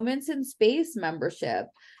 Moments in Space membership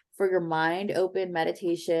for your mind open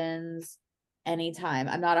meditations anytime.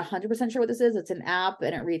 I'm not 100% sure what this is. It's an app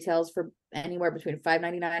and it retails for anywhere between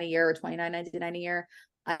 $5.99 a year or $29.99 a year.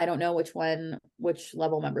 I don't know which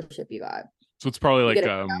level membership you got. So it's probably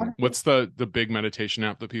like what's the big meditation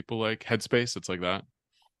app that people like? Headspace? It's like that.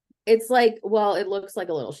 It's like, well, it looks like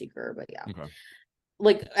a little chicer, but yeah. Okay.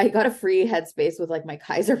 Like I got a free Headspace with like my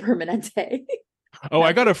Kaiser Permanente. Oh,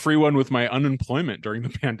 I got a free one with my unemployment during the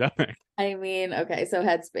pandemic. I mean, okay, so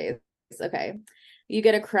Headspace. Okay. You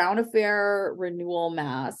get a Crown Affair renewal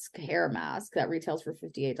hair mask that retails for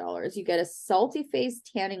 $58. You get a salty face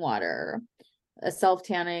tanning water, a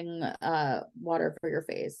self-tanning water for your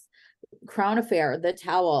face. Crown Affair, the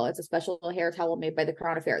towel. It's a special hair towel made by the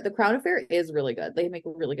Crown Affair. The Crown Affair is really good. They make a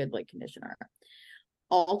really good like conditioner.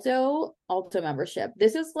 Alto membership.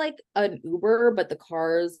 This is like an Uber, but the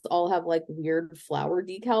cars all have like weird flower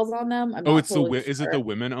decals on them. Is it the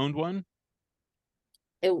women owned one?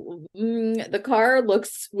 The car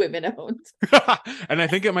looks women owned. And I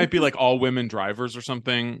think it might be like all women drivers or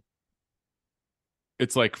something.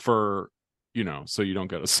 It's like for, so you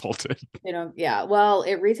don't get assaulted. Yeah. Well,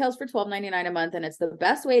 it retails for $12.99 a month, and it's the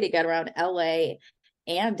best way to get around LA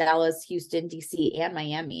and Dallas, Houston, DC, and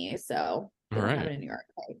Miami. So all right. have it in New York.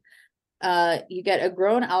 Okay. You get a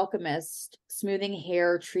Grown Alchemist smoothing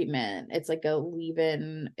hair treatment. It's like a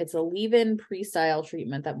leave-in pre-style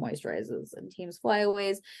treatment that moisturizes and tames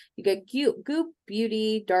flyaways. You get Goop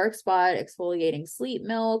Beauty Dark Spot Exfoliating Sleep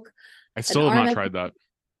Milk. I still have not tried that.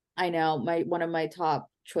 I know, one of my top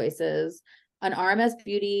choices. An RMS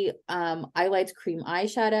Beauty Eyelights Cream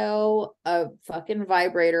Eyeshadow, a fucking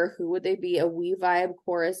vibrator. Who would they be? A We Vibe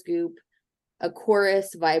Chorus Goop, a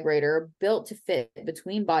chorus vibrator built to fit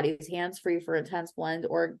between bodies, hands-free for intense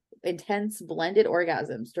blended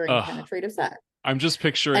orgasms during penetrative sex. I'm just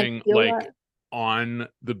picturing like on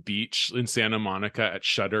the beach in Santa Monica at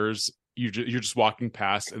Shutters. You're just walking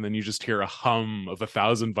past, and then you just hear a hum of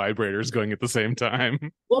 1,000 vibrators going at the same time.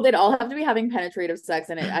 Well, they'd all have to be having penetrative sex,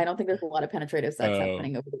 and I don't think there's a lot of penetrative sex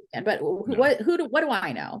happening over the weekend. But what do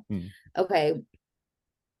I know? Okay,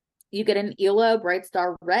 you get an Ela Bright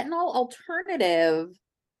Star Retinol Alternative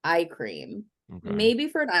eye cream. Okay. Maybe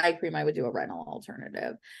for an eye cream, I would do a retinol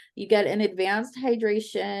alternative. You get an Advanced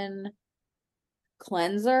Hydration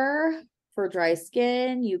Cleanser for dry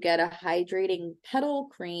skin. You get a hydrating petal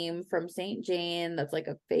cream from St. Jane. That's like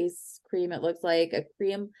a face cream. It looks like a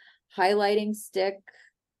cream highlighting stick.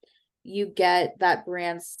 You get that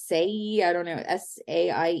brand Saie, I don't know,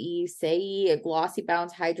 Saie, Saie, a glossy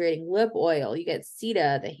bounce hydrating lip oil. You get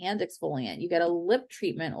Ceta, the hand exfoliant. You get a lip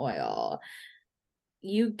treatment oil.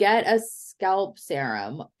 You get a scalp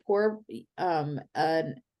serum,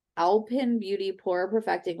 an Alpine Beauty pore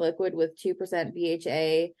perfecting liquid with 2%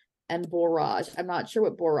 BHA and borage. I'm not sure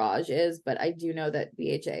what borage is, but I do know that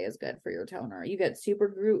BHA is good for your toner. You get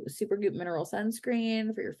Supergoop mineral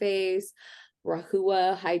sunscreen for your face,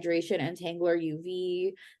 Rahua hydration entangler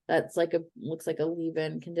UV. That's like looks like a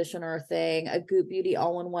leave-in conditioner thing. A Goop Beauty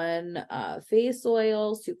all-in-one face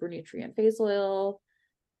oil, super nutrient face oil.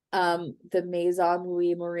 The Maison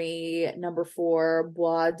Louis Marie No. 4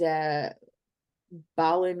 Bois de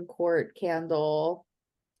Ballancourt candle.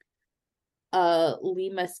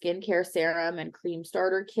 Lima skincare serum and cream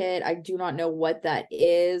starter kit. I do not know what that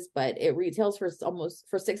is, but it retails for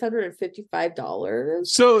 $655.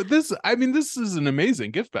 So this is an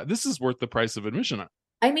amazing gift bag. This is worth the price of admission.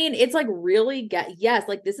 I mean, it's like really yes,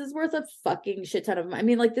 like this is worth a fucking shit ton of. I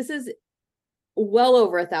mean, like this is well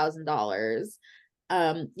over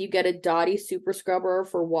 $1,000. You get a Dottie super scrubber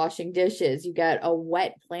for washing dishes. You get a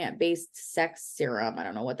wet plant-based sex serum. I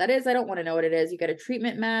don't know what that is. I don't want to know what it is. You get a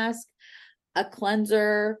treatment mask, a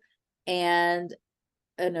cleanser, and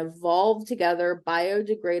an Evolve Together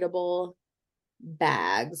biodegradable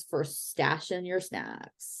bags for stashing your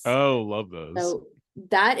snacks. Oh, love those. So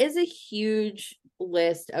that is a huge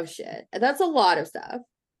list of shit. That's a lot of stuff.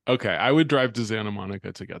 Okay, I would drive to Santa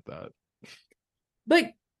Monica to get that.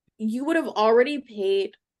 But you would have already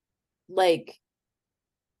paid like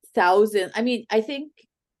thousands. I mean, I think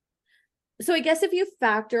so. I guess if you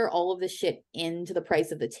factor all of the shit into the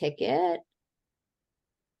price of the ticket,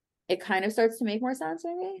 it kind of starts to make more sense,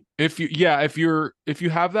 maybe. If you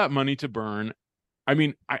have that money to burn, I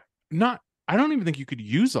mean, I don't even think you could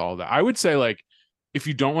use all that. I would say, like, if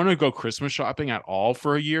you don't want to go Christmas shopping at all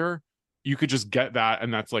for a year, you could just get that,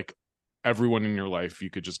 and that's like everyone in your life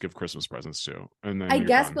you could just give Christmas presents to. And then I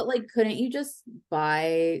guess done. But like, couldn't you just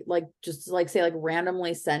buy say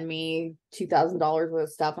randomly send me $2,000 worth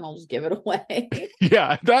of stuff and I'll just give it away?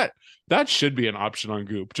 Yeah, that should be an option on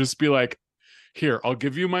Goop. Just be like, here, I'll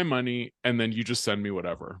give you my money and then you just send me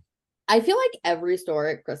whatever. I feel like every store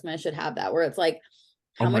at Christmas should have that, where it's like,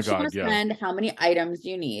 how much you want to spend, how many items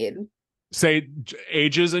do you need? Say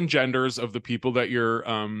ages and genders of the people that you're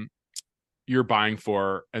buying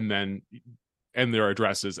for, and their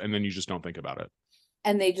addresses, and then you just don't think about it.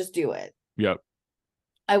 And they just do it. Yep.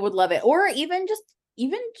 I would love it. Or even just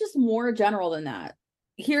more general than that.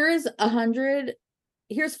 Here's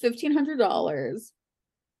 $1,500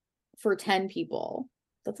 for 10 people.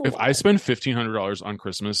 That's a lot. If I spend $1,500 on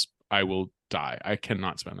Christmas, I will die. I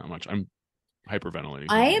cannot spend that much. I'm hyperventilating.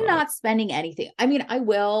 I am not spending anything. I mean, I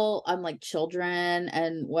will on like children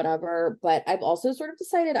and whatever, but I've also sort of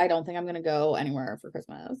decided I don't think I'm going to go anywhere for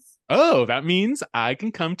Christmas. Oh, that means I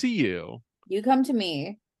can come to you. You come to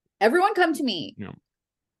me. Everyone come to me. Yeah.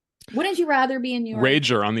 Wouldn't you rather be in New York?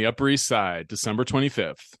 Rager on the Upper East Side, December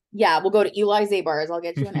 25th. Yeah, we'll go to Eli Zabar's. I'll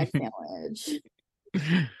get you an egg sandwich.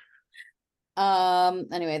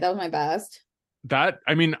 Anyway, that was my best.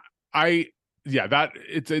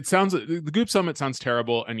 It sounds, the Goop Summit sounds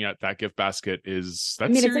terrible, and yet that gift basket it's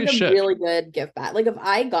like a shit. Really good gift basket. Like if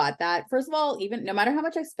I got that, first of all, even no matter how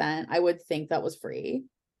much I spent, I would think that was free.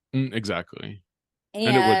 Exactly.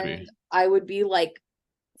 And it would be. I would be like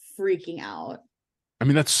freaking out. I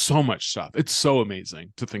mean, that's so much stuff. It's so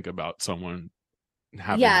amazing to think about someone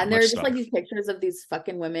Yeah, and there are just like these pictures of these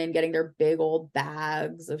fucking women getting their big old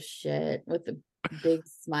bags of shit with the big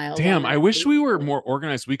smiles. Damn, I wish we were more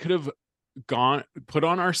organized. We could have put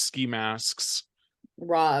on our ski masks,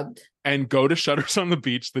 robbed, and go to Shutters on the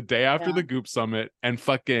Beach the day after the Goop Summit and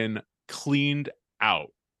fucking cleaned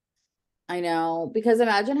out. I know, because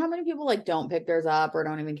imagine how many people like don't pick theirs up or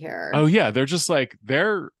don't even care. Oh yeah, they're just like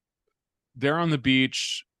they're on the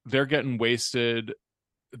beach, they're getting wasted,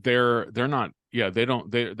 they're not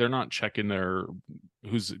they're not checking their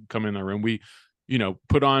who's coming in their room. We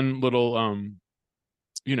put on little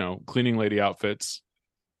cleaning lady outfits.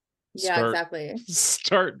 Exactly.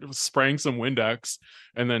 Start spraying some Windex,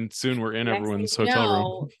 and then soon we're in everyone's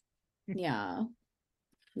hotel room. Yeah.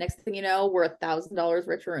 Next thing you know, we're $1,000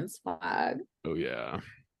 richer in swag. Oh yeah.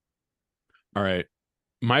 All right.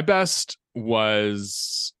 My best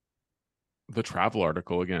was the travel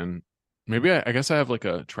article again. Maybe I guess I have like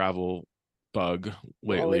a travel bug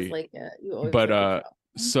lately. You always like it. But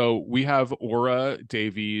so we have Aura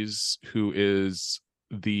Davies, who is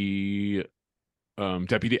the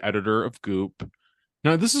deputy editor of Goop.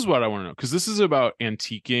 Now this is what I want to know, because this is about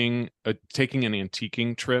antiquing, taking an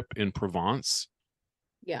antiquing trip in Provence.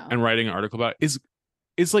 Yeah. And writing an article about it.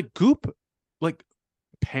 Is like Goop like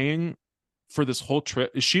paying for this whole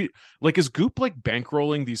trip? Is Goop like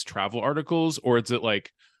bankrolling these travel articles, or is it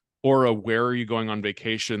like, Aura, where are you going on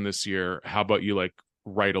vacation this year? How about you like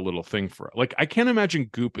write a little thing for it? Like, I can't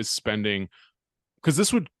imagine Goop is spending, because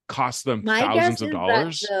this would cost them thousands of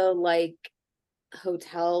dollars. The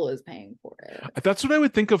hotel is paying for it. That's what I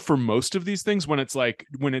would think of for most of these things, when it's like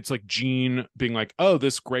Jean being like, oh,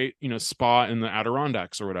 this great spa in the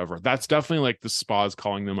Adirondacks or whatever. That's definitely like the spa's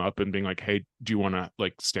calling them up and being like, hey, do you want to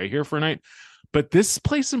like stay here for a night? But this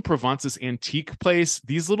place in Provence, this antique place,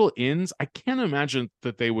 these little inns, I can't imagine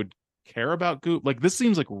that they would care about Goop. Like, this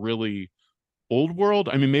seems like really old world.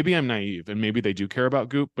 I mean, maybe I'm naive and maybe they do care about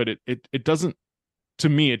Goop, but it doesn't, to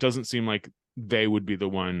me, it doesn't seem like they would be the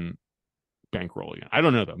one bankrolling it. I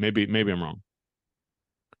don't know though. Maybe I'm wrong.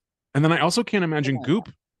 And then I also can't imagine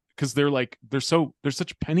Goop, because they're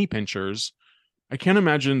such penny pinchers. I can't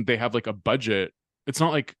imagine they have like a budget. It's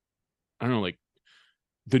not like, I don't know, like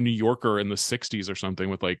the New Yorker in the 60s or something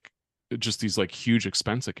with like just these like huge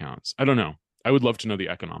expense accounts. I don't know. I would love to know the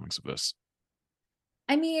economics of this.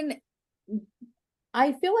 I mean,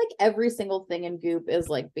 I feel like every single thing in Goop is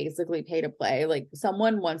like basically pay to play. Like,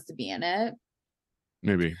 someone wants to be in it.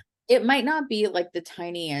 Maybe. It might not be like the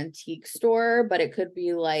tiny antique store, but it could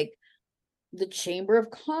be like the Chamber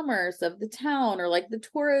of Commerce of the town, or like the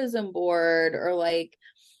tourism board, or like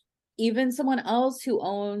even someone else who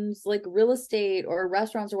owns like real estate or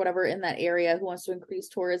restaurants or whatever in that area, who wants to increase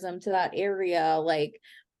tourism to that area. Like,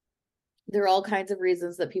 there are all kinds of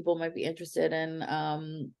reasons that people might be interested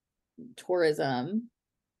in tourism.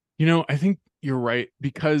 I think you're right,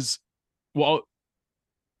 because, well,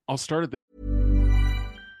 I'll start at the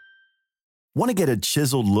Want to get a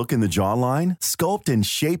chiseled look in the jawline? Sculpt and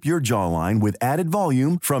shape your jawline with added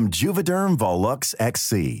volume from Juvederm Volux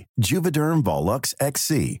XC. Juvederm Volux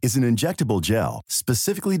XC is an injectable gel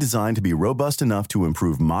specifically designed to be robust enough to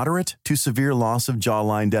improve moderate to severe loss of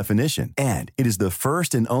jawline definition. And it is the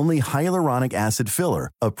first and only hyaluronic acid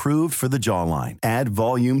filler approved for the jawline. Add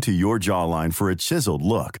volume to your jawline for a chiseled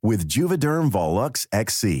look with Juvederm Volux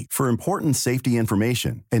XC. For important safety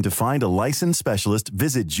information and to find a licensed specialist,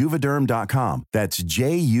 visit juvederm.com. That's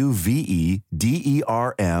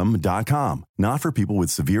JUVEDERM.com. Not for people with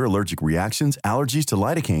severe allergic reactions, allergies to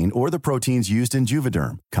lidocaine, or the proteins used in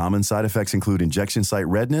Juvederm. Common side effects include injection site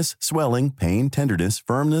redness, swelling, pain, tenderness,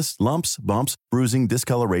 firmness, lumps, bumps, bruising,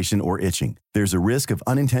 discoloration, or itching. There's a risk of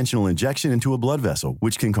unintentional injection into a blood vessel,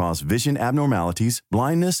 which can cause vision abnormalities,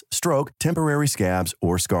 blindness, stroke, temporary scabs,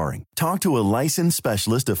 or scarring. Talk to a licensed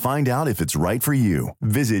specialist to find out if it's right for you.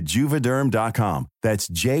 Visit Juvederm.com. That's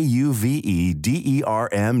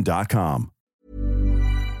JUVEDERM.com.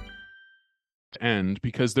 End,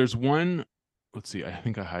 because there's one, let's see, I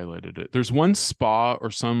think I highlighted it. There's one spa or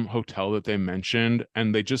some hotel that they mentioned,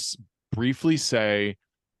 and they just briefly say,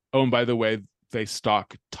 oh, and by the way, they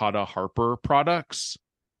stock Tata Harper products.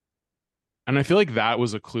 And I feel like that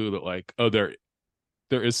was a clue that like, oh, there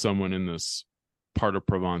is someone in this part of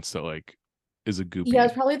Provence that like is a goopy. Yeah,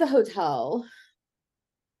 it's probably the hotel.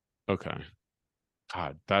 Okay.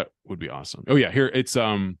 God, that would be awesome. Oh yeah, here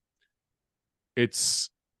it's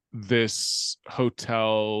this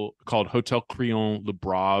hotel called Hotel Crillon Le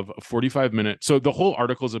Brave, a 45-minute. So the whole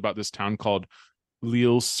article is about this town called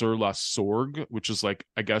L'Île-sur-la-Sorgue, which is like,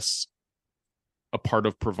 I guess, a part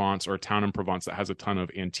of Provence, or a town in Provence that has a ton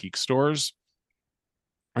of antique stores.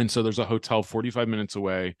 And so there's a hotel 45 minutes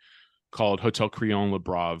away called Hotel Crillon Le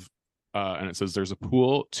Brave. And it says there's a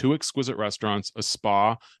pool, 2 exquisite restaurants, a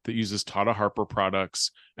spa that uses Tata Harper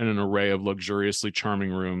products, and an array of luxuriously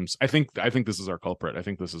charming rooms. I think this is our culprit. I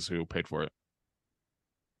think this is who paid for it.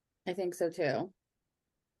 I think so too.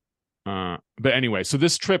 But anyway, so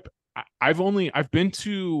this trip, I've been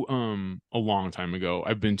to a long time ago.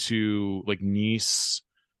 I've been to like Nice,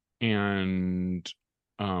 and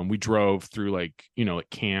we drove through like, you know, like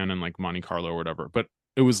Cannes and like Monte Carlo or whatever. But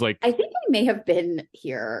it was like, I think I may have been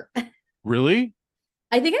here. really?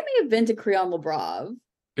 I think I may have been to Crillon Le Brave.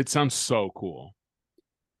 It sounds so cool.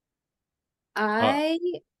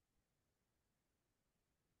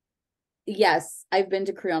 Yes, I've been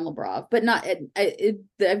to Crillon Le Brave, but not.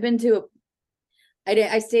 I've been to.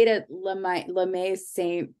 I stayed at Le May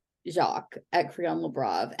Saint Jacques at Crillon Le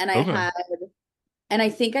Brave, and I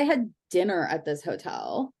think I had dinner at this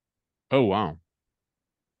hotel. Oh wow.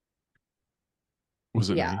 Was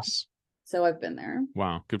it nice? So I've been there.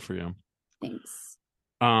 Wow, good for you. Thanks.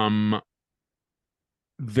 So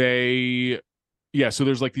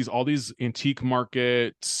there's like all these antique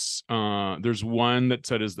markets. There's one that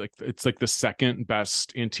said is like it's like the second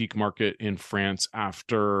best antique market in France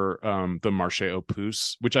after the Marché aux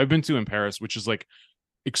Puces, which I've been to in Paris, which is like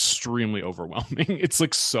extremely overwhelming. It's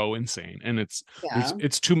like so insane, and it's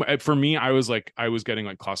too much for me. I was getting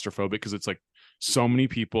like claustrophobic because it's like so many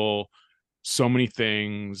people, so many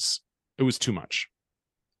things. It was too much.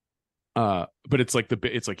 But it's like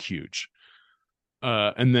it's like huge.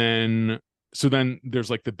 And then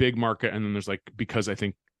there's like the big market, and then there's like, because I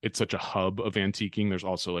think it's such a hub of antiquing, there's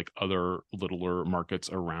also like other littler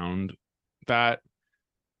markets around that.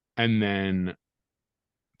 And then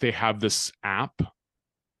they have this app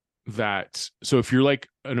so if you're like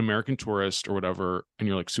an American tourist or whatever, and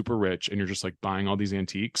you're like super rich and you're just like buying all these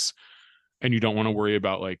antiques and you don't want to worry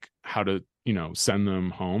about like how to, you know, send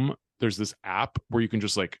them home, there's this app where you can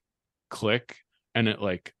just like click, and it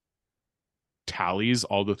like tallies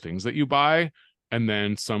all the things that you buy, and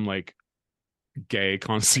then some like gay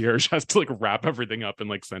concierge has to like wrap everything up and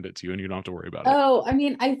like send it to you, and you don't have to worry about it. Oh, I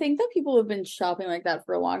mean, I think that people have been shopping like that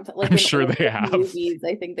for a long time. Like I'm sure they have. Movies,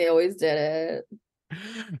 I think they always did it.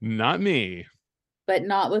 Not me. But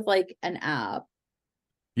not with like an app.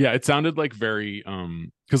 Yeah, it sounded like very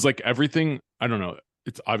because like everything, I don't know,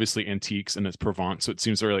 it's obviously antiques and it's Provence, so it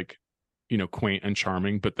seems very like, you know, quaint and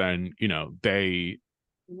charming, but then, you know,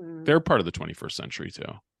 they're part of the 21st century too.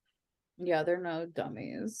 Yeah, they're no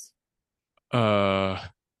dummies. So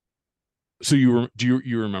do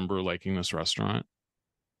you remember liking this restaurant?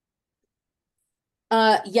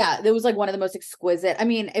 Yeah, it was like one of the most exquisite. I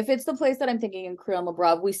mean, if it's the place that I'm thinking in Crillon Le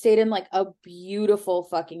Brave, we stayed in like a beautiful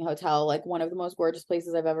fucking hotel, like one of the most gorgeous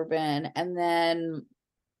places I've ever been. And then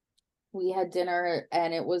we had dinner,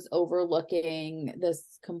 and it was overlooking this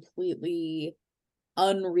completely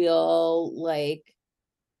unreal, like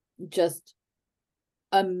just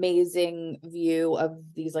amazing view of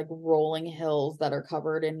these like rolling hills that are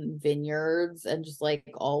covered in vineyards, and just like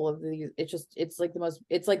all of these, it's like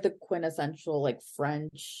the quintessential like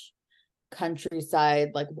French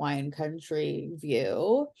countryside, like wine country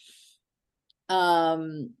view.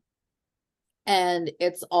 And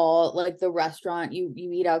it's all like the restaurant, you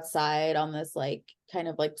eat outside on this like kind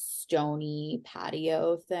of like stony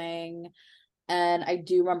patio thing. And I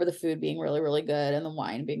do remember the food being really, really good, and the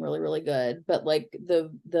wine being really, really good. But like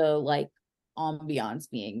the like ambiance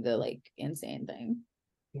being the like insane thing.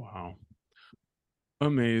 Wow.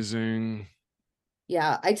 Amazing.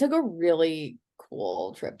 Yeah, I took a really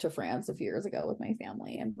cool trip to France a few years ago with my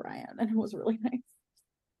family and Brian, and it was really nice.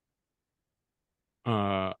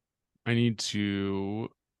 I need to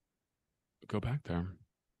go back there.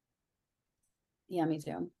 Yeah, me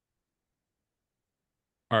too.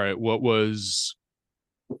 All right, what was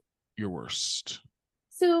your worst?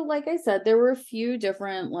 So, like I said, there were a few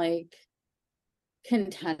different like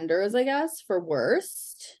contenders, I guess, for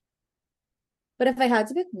worst. But if I had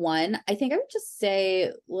to pick one, I think I would just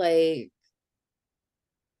say like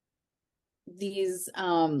these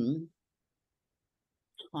Hanukkah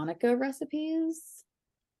recipes.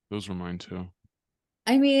 Those were mine too.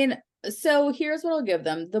 I mean, so here's what I'll give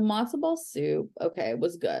them. The matzo ball soup, okay,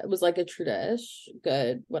 was good. It was like a tradish,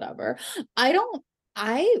 good, whatever. I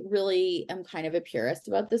really am kind of a purist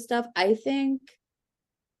about this stuff. I think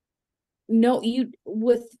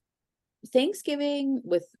with Thanksgiving,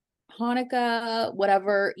 with Hanukkah,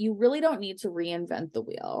 whatever, you really don't need to reinvent the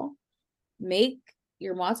wheel. Make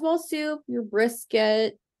your matzo ball soup, your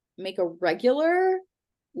brisket, make a regular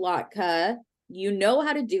latke. You know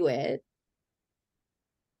how to do it.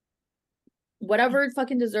 Whatever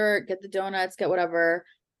fucking dessert, get the donuts, get whatever.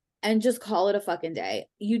 and just call it a fucking day.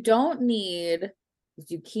 You don't need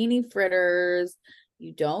zucchini fritters.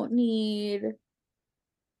 You don't need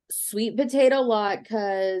sweet potato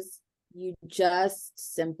latkes. You just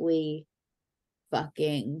simply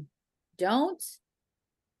fucking don't,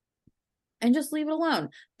 and just leave it alone.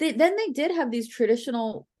 Then they did have these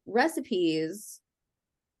traditional recipes.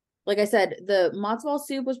 Like I said, the matzo ball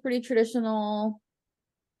soup was pretty traditional.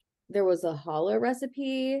 There was a challah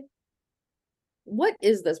recipe. What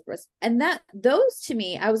is this? And those to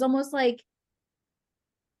me, I was almost like,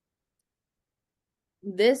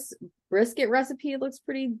 this brisket recipe looks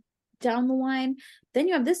pretty down the line. Then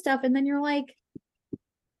you have this stuff, and then you're like,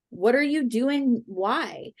 what are you doing?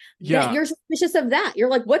 Why? Yeah, you're suspicious of that. You're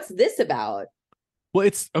like, what's this about? Well,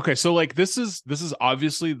 it's okay. So like this is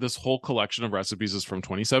obviously, this whole collection of recipes is from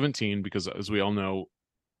 2017 because, as we all know,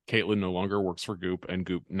 Caitlin no longer works for Goop, and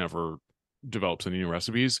Goop never develops any new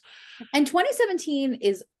recipes. And 2017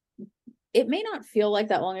 it may not feel like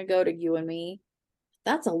that long ago to you and me.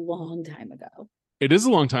 That's a long time ago. It is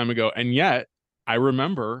a long time ago, and yet I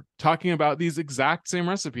remember talking about these exact same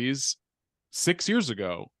recipes 6 years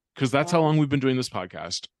ago, because that's how long we've been doing this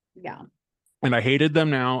podcast. Yeah. And I hated them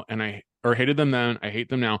now, or hated them then. I hate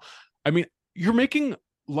them now. I mean, you're making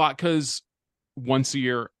latkes once a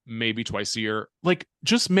year, maybe twice a year. Like,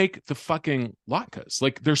 just make the fucking latkes.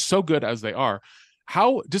 Like, they're so good as they are.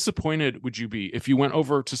 How disappointed would you be if you went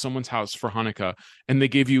over to someone's house for Hanukkah and they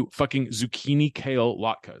gave you fucking zucchini kale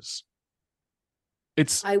latkes?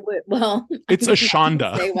 I would. Well, it's a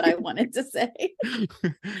shanda. Say what I wanted to say.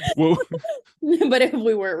 Well, but if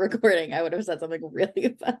we weren't recording, I would have said something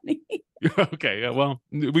really funny. Okay, yeah. Well,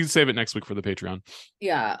 we can save it next week for the Patreon.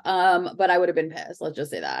 Yeah. But I would have been pissed. Let's just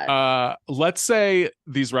say that. Let's say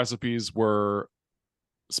these recipes were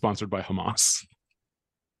sponsored by Hamas.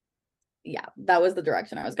 Yeah, that was the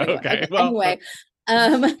direction I was going. Okay. Well, anyway,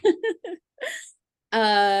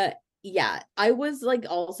 yeah, I was like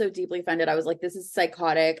also deeply offended. I was like, this is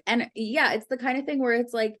psychotic. And yeah, it's the kind of thing where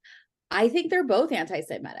it's like, I think they're both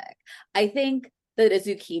anti-Semitic. I think that a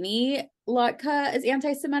zucchini latke is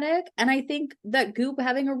anti-Semitic. And I think that Goop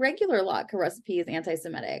having a regular latke recipe is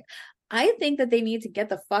anti-Semitic. I think that they need to get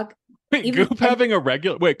the fuck. Wait, Goop having a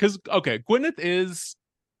regular, because, okay, Gwyneth is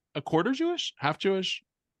a quarter Jewish, half Jewish.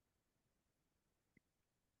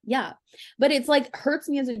 Yeah, but it's like, hurts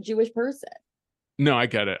me as a Jewish person. No, I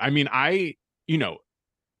get it. I mean, I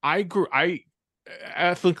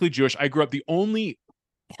ethnically Jewish. I grew up, the only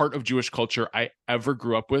part of Jewish culture I ever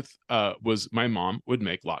grew up with was my mom would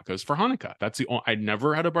make latkes for Hanukkah. That's the only, I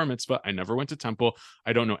never had a bar mitzvah. I never went to temple.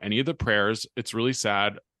 I don't know any of the prayers. It's really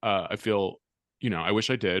sad. I feel, I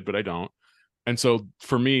wish I did, but I don't. And so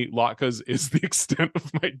for me, latkes is the extent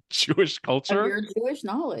of my Jewish culture. Of your Jewish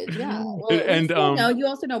knowledge, yeah. Well, and you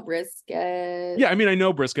also know brisket. Yeah, I mean, I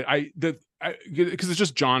know brisket. Because it's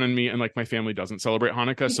just John and me, and like my family doesn't celebrate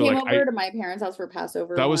Hanukkah. You came over to my parents' house for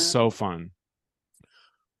Passover. That was so fun.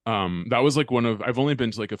 That was like I've only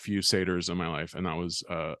been to like a few seders in my life, and that was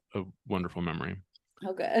a wonderful memory.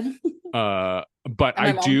 Oh, good. But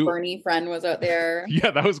and my mom's Bernie friend was out there.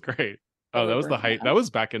 Yeah, that was great. Oh, that was the height. That was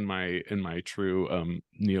back in my true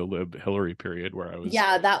neo-lib Hillary period where I was.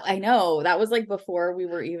 Yeah, that I know. That was like before we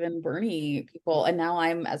were even Bernie people, and now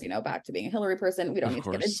I'm, as you know, back to being a Hillary person. We don't need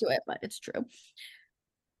to get into it, but it's true.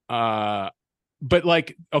 But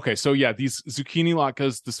like, okay, so yeah, these zucchini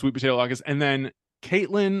latkes, the sweet potato latkes, and then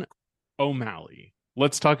Caitlin O'Malley.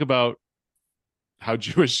 Let's talk about how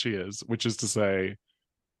Jewish she is, which is to say,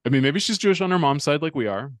 I mean, maybe she's Jewish on her mom's side, like we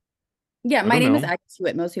are. Yeah, my name is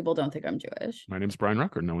Hewitt. Most people don't think I'm Jewish. My name's Brian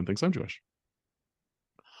Rucker. No one thinks I'm Jewish.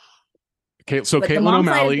 Okay, so Caitlin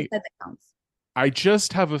O'Malley. I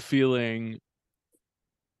just have a feeling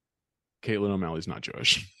Caitlin O'Malley's not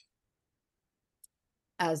Jewish.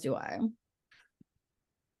 As do I.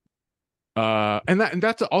 And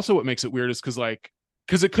that's also what makes it weird, is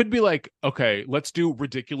because it could be like, okay, let's do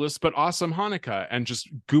ridiculous but awesome Hanukkah and just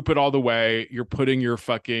Goop it all the way.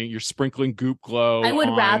 You're sprinkling Goop glow. I would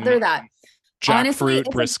rather that.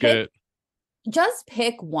 Jackfruit brisket. Just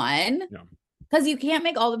pick one. Yeah. Because you can't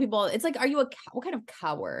make all the people. It's like, are you what kind of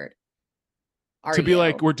coward are you? To be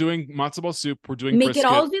like, we're doing matzo ball soup, we're doing make brisket. It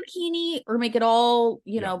all zucchini, or make it all,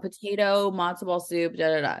 potato, matzo ball soup,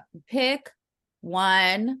 Pick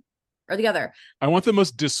one or the other. I want the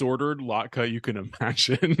most disordered latke you can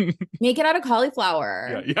imagine. Make it out of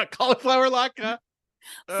cauliflower. Yeah, cauliflower latke.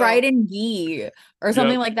 Fried in ghee or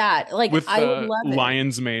something like that. Like, with I would love it.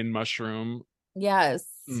 Lion's mane mushroom. Yes.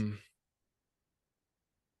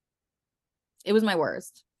 It was my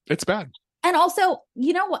worst. It's bad. And also,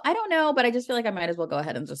 you know what? I don't know, but I just feel like I might as well go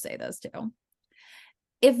ahead and just say this too.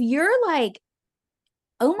 If you're like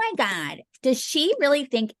oh my God, does she really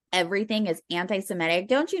think everything is anti-Semitic?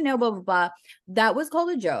 Don't you know, blah, blah, blah. That was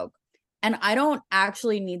called a joke. And I don't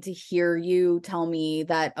actually need to hear you tell me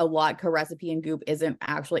that a latke recipe in Goop isn't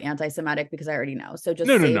actually anti-Semitic because I already know. So just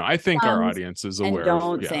No. I think our audience is aware and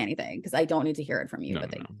don't say anything because I don't need to hear it from you. No,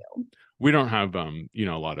 but thank you. We don't have a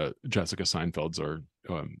lot of Jessica Seinfelds or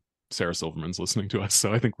Sarah Silverman's listening to us,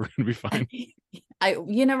 so I think we're gonna be fine.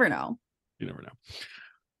 You never know. You never know.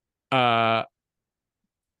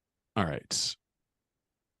 All right.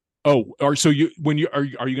 Oh, are you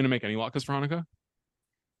gonna make any latkes for Hanukkah?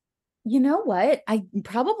 You know what? I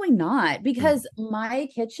probably not, because my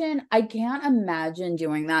kitchen, I can't imagine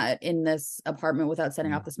doing that in this apartment without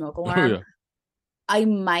setting off the smoke alarm. Oh, yeah. I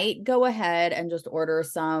might go ahead and just order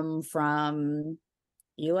some from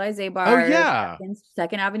Eli Zabar. Oh yeah,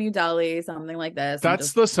 Second Avenue Deli, something like this.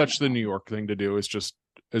 That's such the New York thing to do is just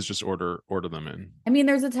order them in. I mean,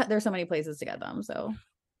 there's so many places to get them. So,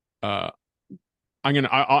 I'm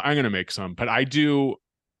gonna make some, but I do.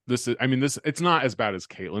 It's not as bad as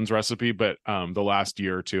Caitlin's recipe, but the last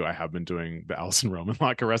year or two I have been doing the Alison Roman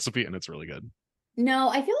latke recipe, and it's really good. No,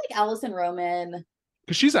 I feel like Alison Roman,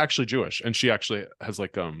 because she's actually Jewish, and she actually has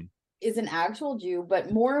is an actual Jew,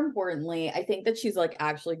 but more importantly, I think that she's like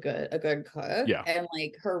actually a good cook. Yeah. And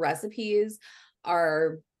like her recipes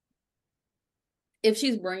are, if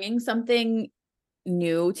she's bringing something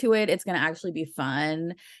new to it, it's going to actually be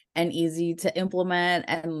fun and easy to implement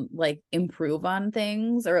and like improve on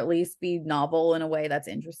things, or at least be novel in a way that's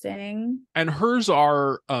interesting. And hers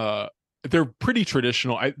are they're pretty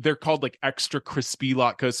traditional. They're called like extra crispy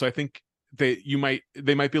latkes, so I think they might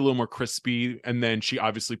be a little more crispy, and then she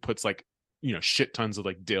obviously puts like shit tons of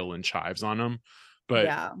like dill and chives on them, but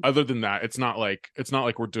yeah, other than that it's not like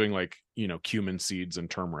we're doing like cumin seeds and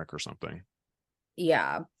turmeric or something.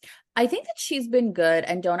 Yeah, I think that she's been good,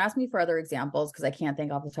 and don't ask me for other examples because I can't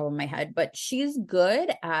think off the top of my head, but she's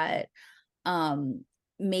good at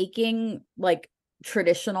making like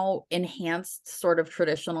enhanced sort of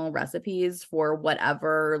traditional recipes for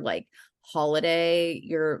whatever like holiday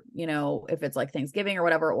you're, if it's like Thanksgiving or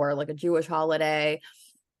whatever, or like a Jewish holiday,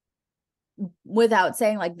 without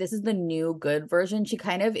saying like this is the new good version. She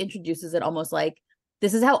kind of introduces it almost like,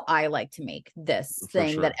 this is how I like to make this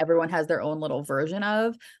thing that everyone has their own little version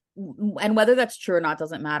of. And whether that's true or not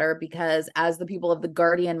doesn't matter, because as the people of The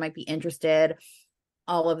Guardian might be interested,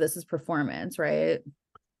 all of this is performance, right?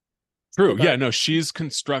 True. Yeah, no, she's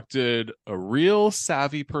constructed a real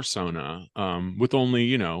savvy persona with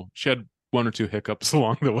only, she had one or two hiccups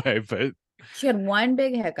along the way, but she had one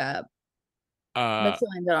big hiccup, but she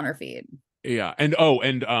landed on her feet. Yeah. And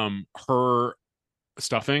her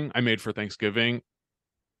stuffing I made for Thanksgiving,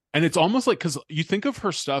 and it's almost like, because you think of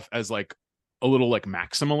her stuff as like a little like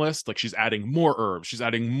maximalist, like she's adding more herbs, she's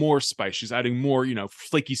adding more spice, she's adding more,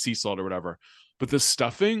 flaky sea salt or whatever. But the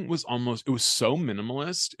stuffing was so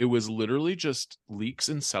minimalist. It was literally just leeks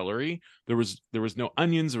and celery. There was no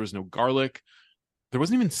onions, there was no garlic. There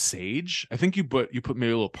wasn't even sage. I think you put maybe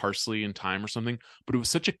a little parsley and thyme or something, but it was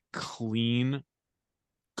such a clean,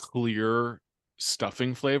 clear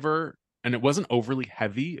stuffing flavor, and it wasn't overly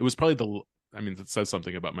heavy. It was probably it says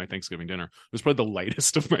something about my Thanksgiving dinner. It was probably the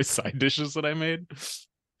lightest of my side dishes that I made.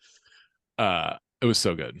 It was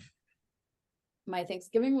so good. My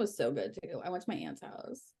Thanksgiving was so good too. I went to my aunt's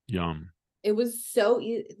house. Yum. It was so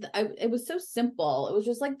it was so simple. It was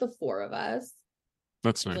just like the four of us.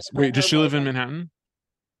 That's nice. Wait, does she live in Manhattan?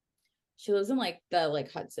 She lives in like the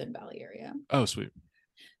Hudson Valley area. Oh, sweet.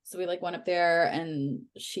 So we went up there, and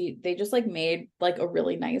they just made a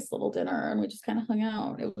really nice little dinner, and we just kind of hung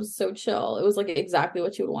out. It was so chill. It was exactly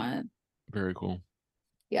what you would want. Very cool.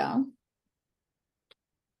 Yeah.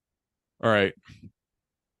 All right.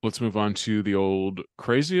 Let's move on to the old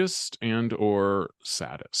craziest and or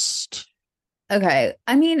saddest. Okay.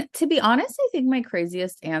 I mean, to be honest, I think my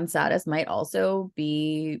craziest and saddest might also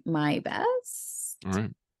be my best. All right.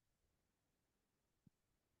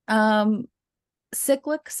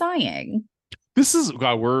 Cyclic sighing. This is,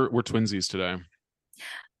 God, we're twinsies today.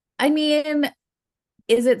 I mean,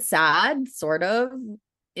 is it sad? Sort of.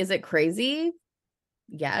 Is it crazy?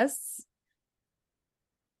 Yes.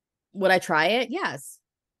 Would I try it? Yes.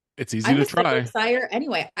 It's easy to try. I'm a sigher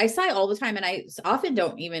anyway. I sigh all the time, and I often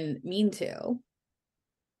don't even mean to.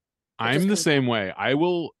 I'm the same way. I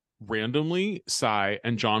will randomly sigh,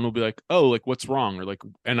 and John will be like, "Oh, what's wrong?" Or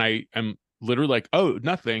and I am literally like, "Oh,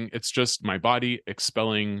 nothing. It's just my body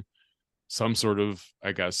expelling some sort of,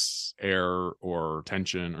 I guess, air or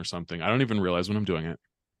tension or something." I don't even realize when I'm doing it.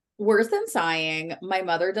 Worse than sighing, my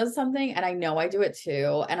mother does something, and I know I do it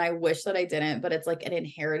too, and I wish that I didn't, but it's an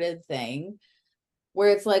inherited thing. where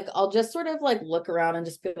it's like I'll just sort of like look around and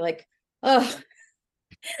just be like, oh,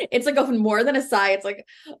 it's like more than a sigh. It's like,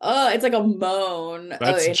 oh, it's like a moan.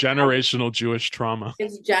 That's generational Jewish trauma.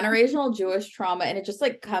 It's generational Jewish trauma, and it just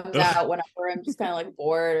like comes out whenever I'm just kind of like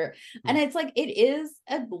bored. And it's like it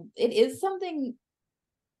is something.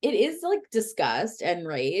 It is like disgust and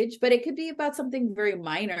rage, but it could be about something very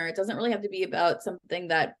minor. It doesn't really have to be about something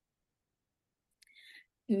that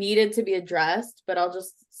needed to be addressed, but I'll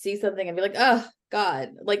just see something and be like, oh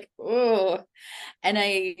God, like, oh. And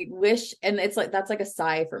I wish, and it's like, that's like a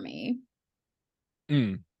sigh for me.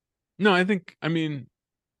 No, I think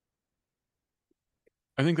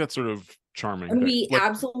that's sort of charming. And we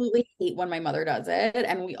absolutely hate when my mother does it,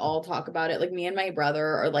 and we all talk about it. Like me and my brother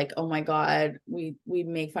are like, oh my God, we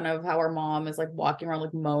make fun of how our mom is like walking around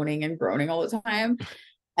like moaning and groaning all the time.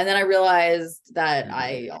 And then I realized that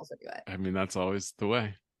I also do it. I mean, that's always the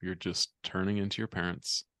way. You're just turning into your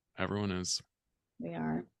parents. Everyone is. We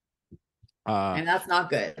are. And that's not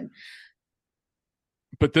good.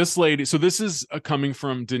 But this lady, so this is coming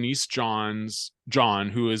from Denise John,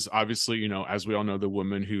 who is obviously, you know, as we all know, the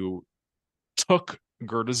woman who took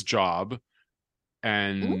Gerda's job,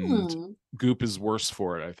 and Goop is worse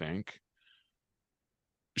for it, I think.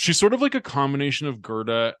 She's sort of like a combination of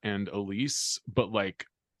Gerda and Elise, but like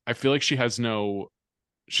I feel like she has no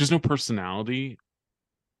personality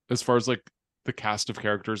as far as like the cast of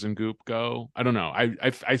characters in Goop go. I don't know.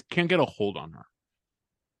 I can't get a hold on her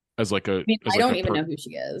as like a. I mean, I don't even know who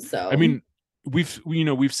she is. So I mean, we've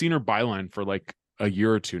seen her byline for like a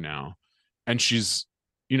year or two now, and she's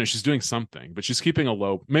doing something, but she's keeping a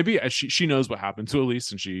low. Maybe she knows what happened to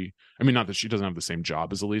Elise, and not that she doesn't have the same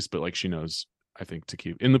job as Elise, but like she knows, I think, to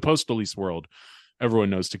keep in the post Elise world, everyone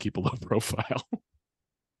knows to keep a low profile.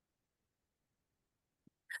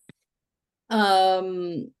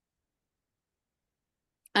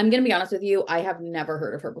 I'm gonna be honest with you. I have never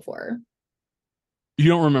heard of her before. You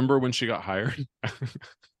don't remember when she got hired?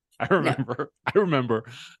 I remember. No. I remember.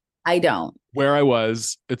 I don't. Where I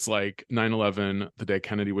was, it's like 9/11, the day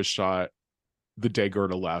Kennedy was shot, the day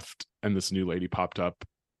Gerda left, and this new lady popped up.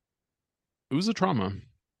 It was a trauma.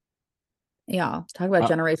 Yeah, talk about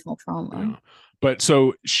generational trauma. Yeah. But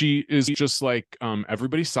so she is just like,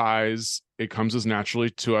 everybody sighs. It comes as naturally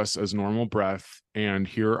to us as normal breath. And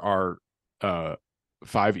here are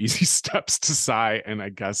 5 easy steps to sigh, and I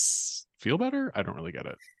guess feel better. I don't really get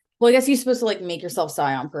it. Well, I guess you're supposed to like make yourself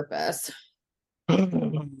sigh on purpose.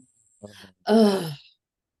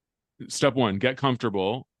 Step 1, get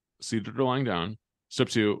comfortable, seated or lying down. Step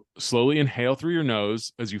 2, slowly inhale through your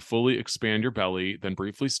nose as you fully expand your belly, then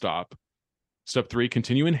briefly stop. Step 3,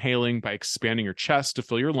 continue inhaling by expanding your chest to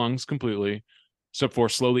fill your lungs completely. Step 4,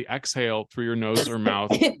 slowly exhale through your nose or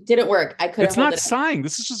mouth. It didn't work. I couldn't. It's not sighing.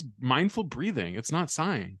 This is just mindful breathing. It's not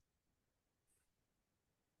sighing.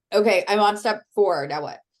 Okay, I'm on step 4. Now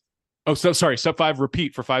what? Oh, so sorry. Step 5,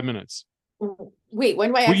 repeat for 5 minutes. Wait, when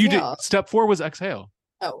do I exhale? You did. Step 4 was exhale.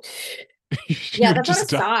 Oh, yeah, that's not a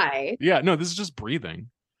sigh. Yeah, no, this is just breathing.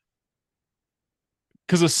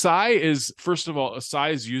 Because a sigh is, first of all,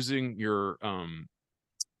 using your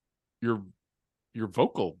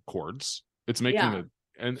vocal cords. It's making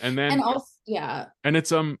and then and also and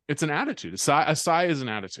it's an attitude. A sigh is an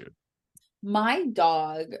attitude. My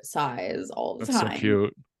dog sighs all the time. So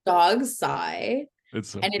cute. Dogs sigh. It's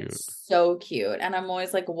so and cute. It's so cute. And I'm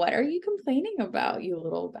always like, what are you complaining about, you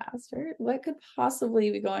little bastard? What could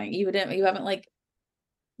possibly be going? You haven't like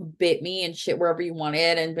bit me and shit wherever you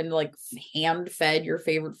wanted and been like hand fed your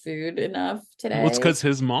favorite food enough today. Well, it's because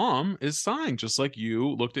his mom is sighing, just like you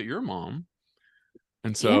looked at your mom.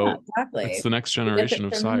 And so exactly. It's the next generation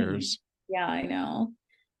of sighers. Yeah, I know.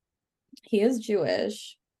 He is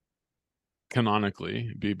Jewish.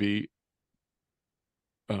 Canonically, BB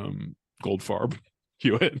Goldfarb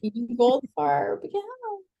Hewitt. Goldfarb, yeah.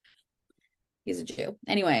 He's a Jew.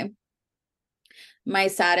 Anyway, my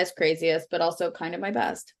saddest, craziest, but also kind of my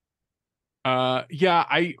best. Yeah,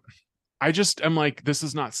 I just am like, this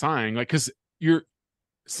is not sighing, like, because you're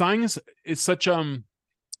sighing is such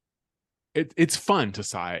it's fun to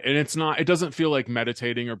sigh, and it doesn't feel like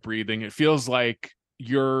meditating or breathing. It feels like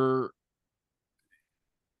you're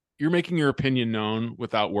making your opinion known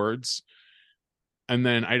without words. And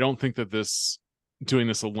then I don't think that doing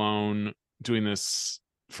this alone, doing this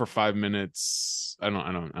for 5 minutes, I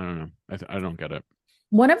don't know. I don't get it.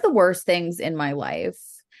 One of the worst things in my life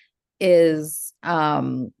is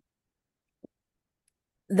that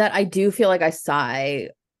I do feel like I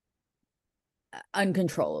sigh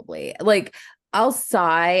uncontrollably. Like I'll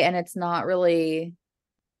sigh and it's not really,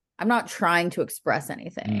 I'm not trying to express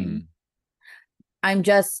anything. I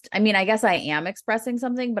mean, I guess I am expressing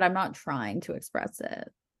something, but I'm not trying to express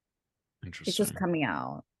it. Interesting. It's just coming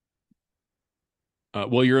out.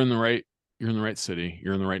 Well, you're in the right city.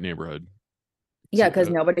 You're in the right neighborhood. Yeah, because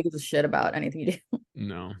nobody gives a shit about anything you do.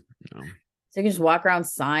 No. So you can just walk around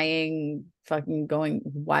sighing, fucking going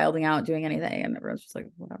wilding out, doing anything, and everyone's just like,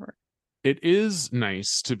 whatever. It is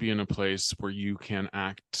nice to be in a place where you can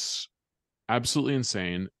act absolutely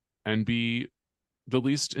insane and be the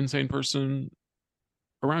least insane person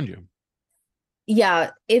around you.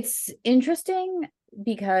 Yeah, it's interesting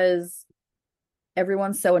because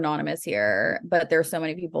everyone's so anonymous here, but there's so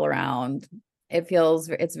many people around.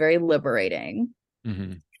 It's very liberating.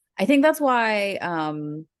 Mm-hmm. I think that's why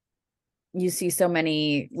you see so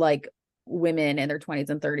many like women in their 20s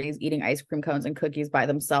and 30s eating ice cream cones and cookies by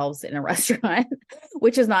themselves in a restaurant,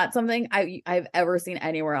 which is not something I've ever seen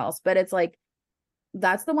anywhere else. But it's like,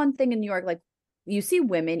 that's the one thing in New York, like you see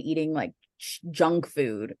women eating like junk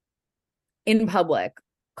food in public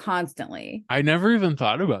constantly. I never even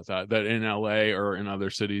thought about that in LA or in other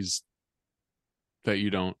cities that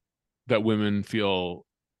women feel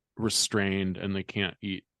restrained and they can't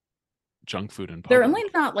eat junk food in public. They're only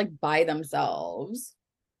not like by themselves.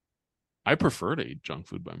 I prefer to eat junk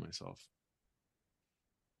food by myself.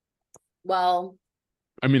 Well,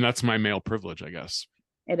 I mean, that's my male privilege, I guess.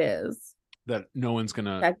 It is. That no one's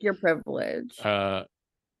gonna check your privilege. Oh,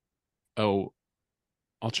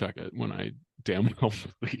 I'll check it when I damn well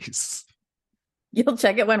please. You'll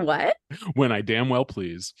check it when what? When I damn well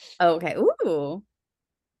please. Okay. Ooh.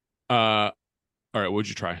 All right, what'd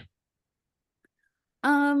you try?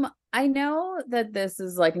 I know that this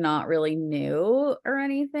is like not really new or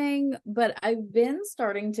anything, but I've been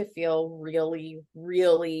starting to feel really,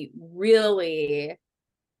 really, really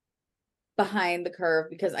behind the curve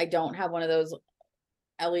because I don't have one of those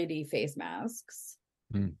LED face masks.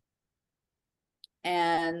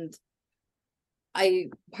 And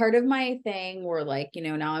part of my thing were like,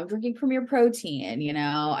 now I'm drinking Premier Protein,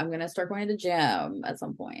 I'm going to start going to the gym at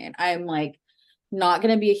some point. I'm like, not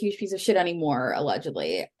going to be a huge piece of shit anymore,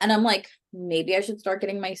 allegedly. And I'm like, maybe I should start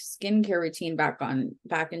getting my skincare routine back in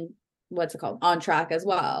what's it called? On track as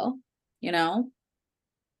well.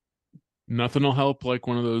 Nothing will help like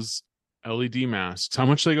one of those LED masks. How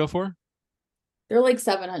much do they go for? They're like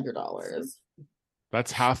 $700.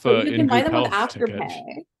 That's half a you can buy them with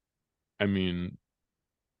Afterpay. I mean,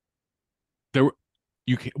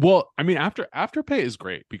 Afterpay is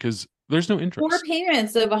great because there's no interest. 4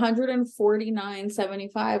 payments of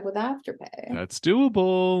 $149.75 with Afterpay. That's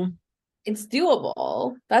doable. It's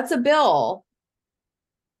doable. That's a bill.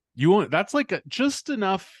 That's like just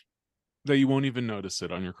enough that you won't even notice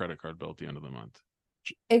it on your credit card bill at the end of the month.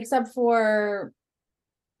 Except for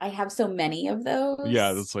I have so many of those.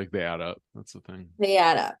 Yeah, that's like they add up. That's the thing. They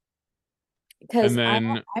add up. Because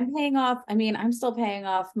I'm paying off. I mean, I'm still paying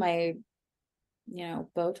off my,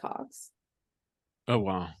 Botox. Oh,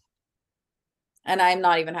 wow. And I'm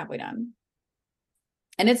not even halfway done.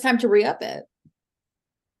 And it's time to re-up it.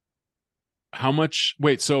 How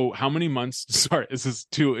many months? Sorry, is this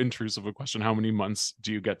too intrusive a question? How many months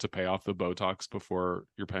do you get to pay off the Botox before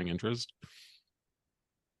you're paying interest?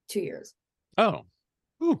 2 years. Oh,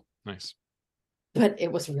 ooh, nice. But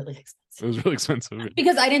it was really expensive. It was really expensive.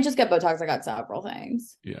 Because I didn't just get Botox, I got several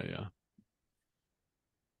things. Yeah.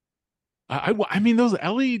 I mean, those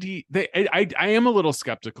LED, I am a little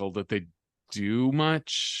skeptical that they do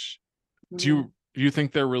much. Do you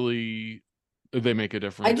think they make a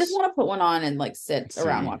difference? I just want to put one on and like sit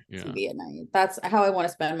around watching TV at night. That's how I want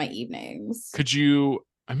to spend my evenings. I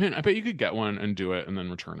bet you could get one and do it and then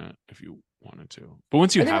return it if you wanted to. But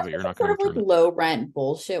once you have it, you're not going to return it. Low rent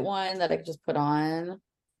bullshit one that I could just put on.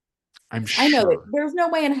 I'm sure. I know there's no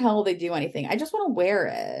way in hell they do anything. I just want to wear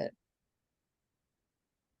it.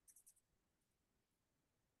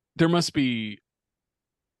 There must be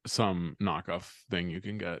some knockoff thing you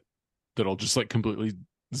can get that'll just like completely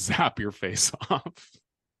zap your face off.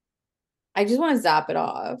 I just want to zap it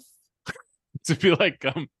off. To be like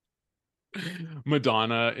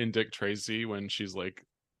Madonna in Dick Tracy when she's like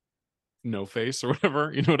no face or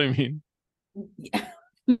whatever. You know what I mean? Yeah.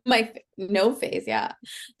 My no face, yeah.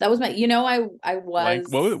 That was my. I was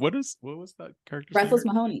like what was that character? Breathless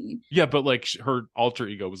Mahoney. Yeah, but like her alter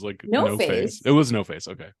ego was like no face. It was No Face.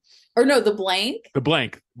 Okay. Or no, the blank. The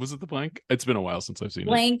blank. Was it the blank? It's been a while since I've seen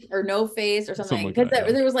blank or No Face or something. Because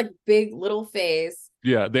there was like big little face.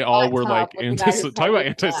 Yeah, they all were like talk about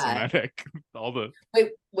anti-Semitic.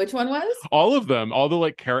 Wait, which one was? All of them. All the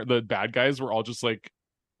like the bad guys were all just like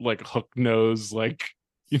hook nose, like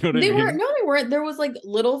You know what I mean? They weren't. There was like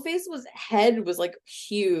Littleface head was like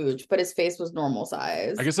huge, but his face was normal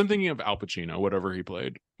size. I guess I'm thinking of Al Pacino, whatever he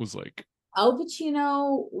played was like. Al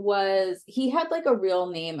Pacino he had like a real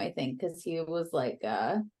name, I think, because he was like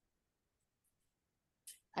I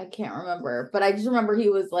can't remember, but I just remember he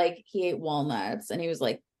was like, he ate walnuts and he was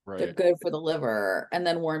like, they're good for the liver. And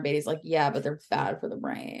then Warren Beatty's like, yeah, but they're bad for the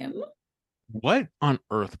brain. What on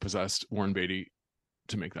earth possessed Warren Beatty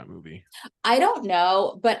to make that movie? I don't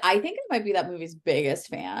know, but I think I might be that movie's biggest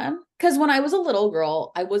fan. Because when I was a little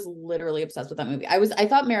girl, I was literally obsessed with that movie. I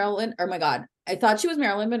thought I thought she was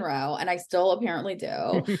Marilyn Monroe, and I still apparently do.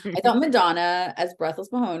 I thought Madonna as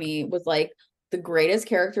Breathless Mahoney was like the greatest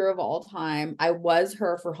character of all time. I was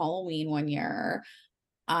her for Halloween one year.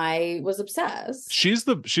 I was obsessed. She's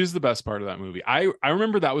the best part of that movie. I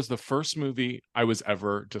remember that was the first movie I was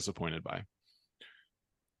ever disappointed by.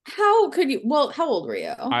 How could you? Well, how old were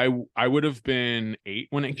you? I would have been 8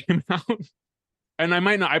 when it came out, and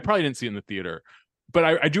I probably didn't see it in the theater, but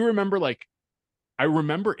I do remember like I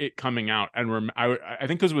remember it coming out, and I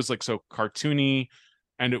think because it was like so cartoony,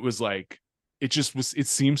 and it was like it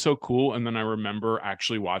seemed so cool, and then I remember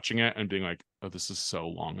actually watching it and being like, oh, this is so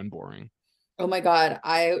long and boring. Oh my God.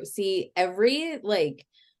 I see every like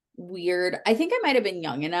weird, I think I might have been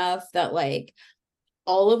young enough that like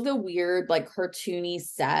all of the weird like cartoony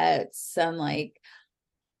sets and like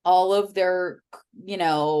all of their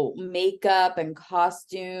makeup and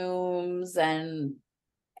costumes, and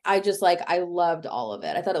I just like I loved all of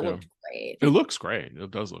it. I thought it looked great. It looks great.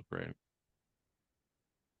 It does look great.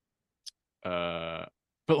 But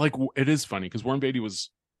like it is funny because Warren Beatty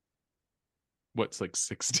was what's like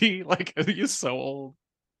 60, like he's so old.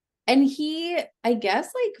 And he, I guess,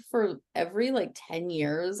 like for every like 10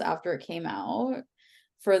 years after it came out,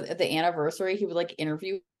 for the anniversary, he would like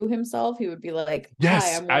interview himself. He would be like,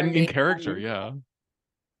 yes, I'm adding in character.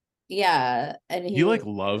 Yeah, and he like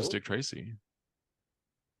loves Dick Tracy.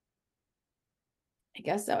 I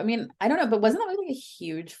guess so. I mean, I don't know, but wasn't that like a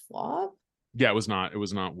huge flop? Yeah, it was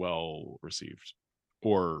not well received.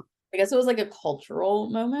 Or I guess it was like a cultural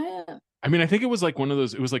moment. I mean, I think it was like one of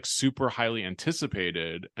those, it was like super highly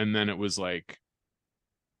anticipated, and then it was like,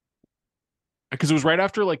 because it was right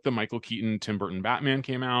after like the Michael Keaton Tim Burton Batman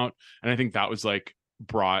came out, and I think that was like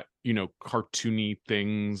brought cartoony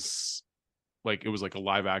things, like it was like a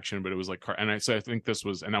live action, but it was like I think this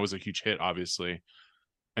was, and that was a huge hit obviously,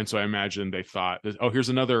 and so I imagine they thought that, oh, here's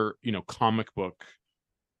another comic book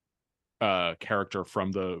character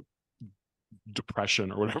from the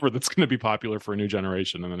Depression or whatever that's going to be popular for a new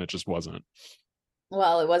generation, and then it just wasn't.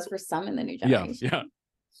 Well, it was for some in the new generation.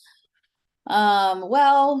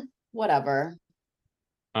 Well, whatever.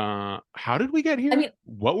 How did we get here? I mean,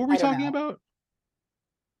 what were we talking about?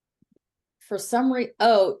 For some reason,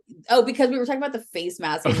 because we were talking about the face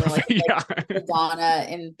mask and we were like Madonna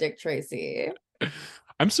and Dick Tracy.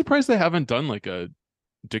 I'm surprised they haven't done like a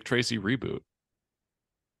Dick Tracy reboot.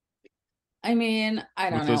 I mean, I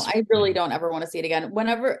don't know. I really don't ever want to see it again.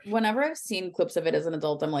 Whenever I've seen clips of it as an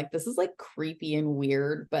adult, I'm like, this is like creepy and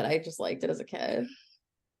weird, but I just liked it as a kid.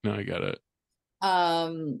 No, I get it.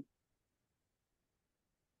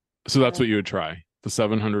 So that's what you would try. The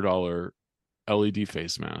 $700 LED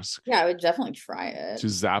face mask. Yeah, I would definitely try it. To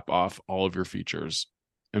zap off all of your features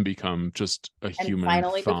and become just a human. And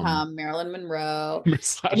finally become Marilyn Monroe.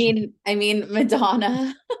 I mean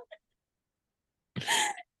Madonna.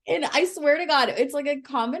 And I swear to God, it's like a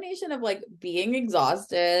combination of like being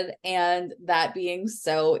exhausted and that being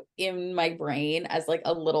so in my brain as like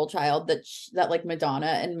a little child that like Madonna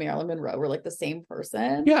and Marilyn Monroe were like the same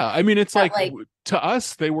person. Yeah, I mean, it's like to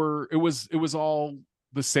us, it was all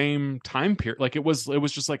the same time period. Like it was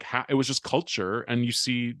just like it was just culture, and you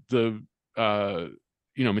see the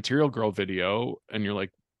Material Girl video, and you're like,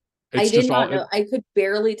 I did not know. I could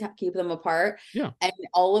barely keep them apart. Yeah. And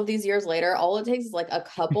all of these years later, all it takes is like a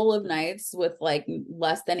couple of nights with like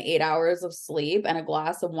less than 8 hours of sleep and a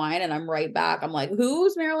glass of wine, and I'm right back. I'm like,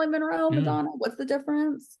 who's Marilyn Monroe? Madonna? What's the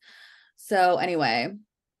difference? So anyway,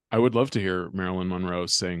 I would love to hear Marilyn Monroe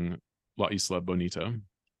sing La Isla Bonita.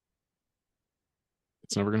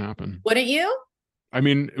 It's never gonna happen. Wouldn't you? I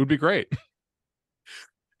mean, it would be great.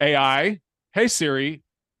 AI, hey Siri,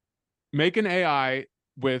 make an AI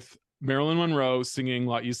with Marilyn Monroe singing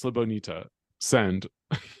La Isla Bonita. Send.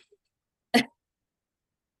 Let's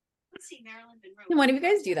see, Marilyn Monroe. Can one of you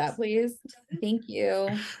guys do that, please? Thank you.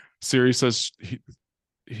 Siri says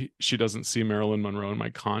she doesn't see Marilyn Monroe in my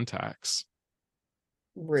contacts.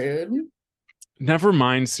 Rude. Never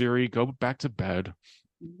mind, Siri. Go back to bed.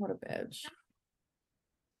 What a bitch.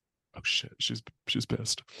 Oh shit, she's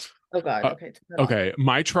pissed. Oh God. Okay. Okay.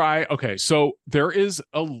 My try. Okay. So there is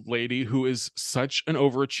a lady who is such an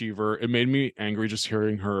overachiever. It made me angry just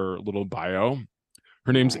hearing her little bio.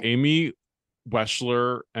 Her name's Amy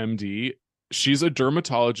Weschler, MD. She's a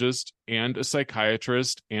dermatologist and a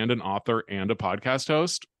psychiatrist and an author and a podcast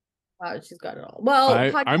host. Wow, she's got it all. Well,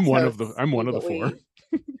 I'm one of the four.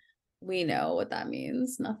 We know what that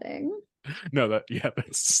means. Nothing. No,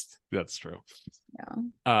 that's true.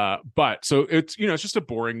 Yeah. But so it's it's just a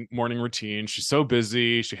boring morning routine. She's so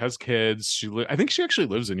busy. She has kids. I think she actually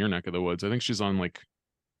lives in your neck of the woods. I think she's on like,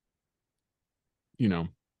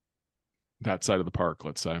 that side of the park,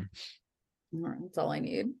 let's say. That's all I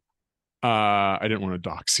need. I didn't want to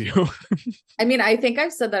dox you. I mean, I think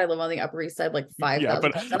I've said that I live on the Upper East Side like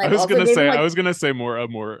 5,000 times. And I was gonna say a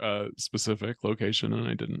more specific location, and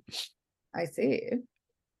I didn't. I see.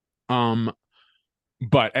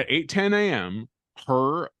 But at 8:10 a.m.,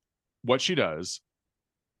 what she does.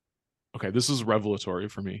 Okay, this is revelatory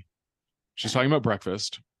for me. She's talking about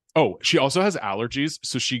breakfast. Oh, she also has allergies.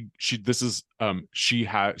 So she has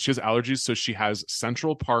allergies. So she has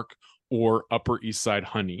Central Park or Upper East Side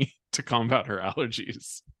honey to combat her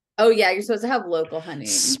allergies. Oh yeah, you're supposed to have local honey.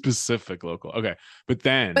 Specific local. Okay. But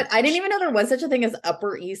I didn't even know there was such a thing as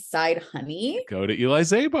Upper East Side honey. Go to Eli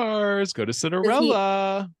Zabar's, go to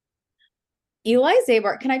Cinderella. Eli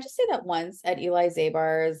Zabar. Can I just say that once at Eli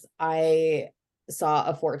Zabar's, I saw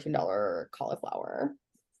a $14 cauliflower.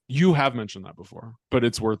 You have mentioned that before, but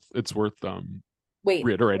it's worth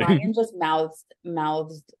reiterating. Brian just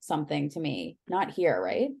mouthed something to me. Not here,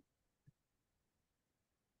 right?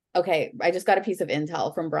 Okay, I just got a piece of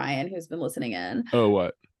intel from Brian, who's been listening in. Oh,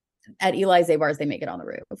 what? At Eli Zabar's, they make it on the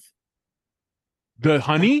roof. The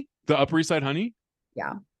honey? The Upper East Side honey?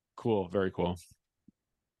 Yeah. Cool. Very cool.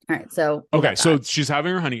 All right, so okay, so she's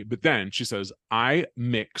having her honey, but then she says, I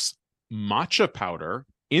mix matcha powder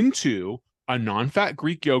into a non-fat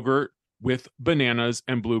Greek yogurt with bananas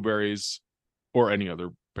and blueberries or any other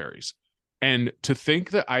berries. And to think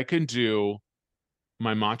that I can do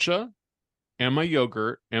my matcha and my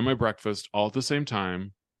yogurt and my breakfast all at the same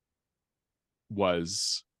time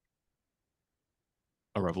was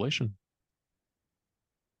a revelation.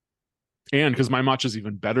 And because my matcha is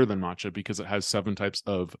even better than matcha because it has 7 types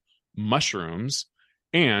of mushrooms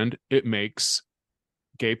and it makes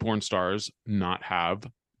gay porn stars not have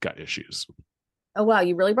gut issues. Oh, wow.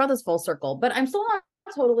 You really brought this full circle, but I'm still not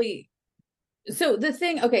totally. So the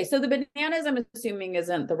thing, okay, so the bananas, I'm assuming,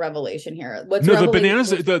 isn't the revelation here. The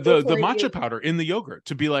bananas, the matcha powder in the yogurt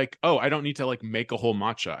to be like, oh, I don't need to like make a whole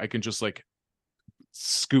matcha. I can just like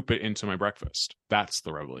scoop it into my breakfast. That's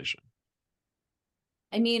the revelation.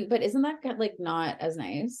 I mean, but isn't that like not as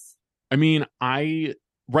nice? I mean,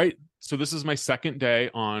 so this is my second day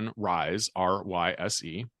on Rise,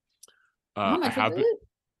 RYSE. How much was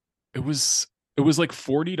it? It was like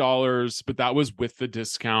 $40, but that was with the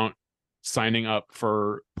discount signing up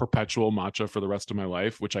for perpetual matcha for the rest of my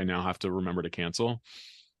life, which I now have to remember to cancel.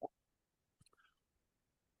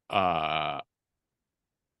 So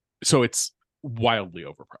it's wildly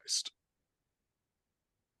overpriced.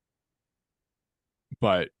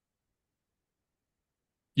 But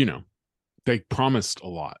they promised a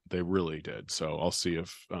lot. They really did. So I'll see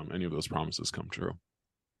if any of those promises come true.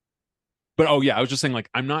 But oh yeah, I was just saying, like,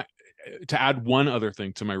 I'm not to add one other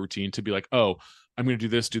thing to my routine to be like, oh, I'm going to do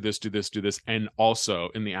this. And also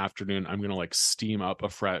in the afternoon, I'm going to like steam up a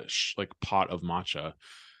fresh like pot of matcha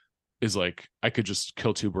is like, I could just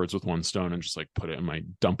kill 2 birds with 1 stone and just like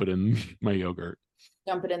dump it in my yogurt.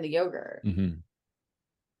 Dump it in the yogurt. Mm-hmm.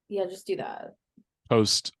 Yeah, just do that.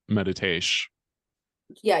 Post meditation.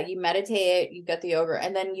 Yeah, you meditate, you get the yogurt,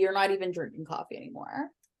 and then you're not even drinking coffee anymore.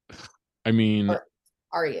 I mean, or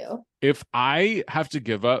are you? If I have to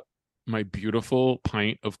give up my beautiful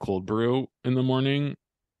pint of cold brew in the morning,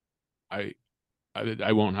 I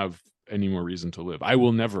won't have any more reason to live. I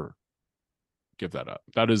will never give that up.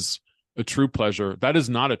 That is a true pleasure. That is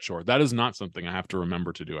not a chore. That is not something I have to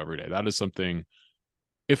remember to do every day. That is something,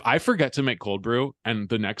 if I forget to make cold brew and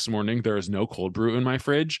the next morning there is no cold brew in my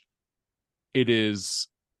fridge, it is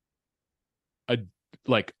a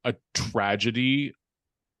tragedy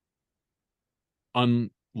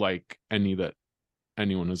unlike any that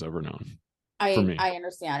anyone has ever known. I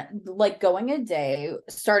understand. Like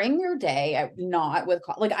starting your day not with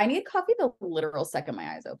coffee. Like I need coffee the literal second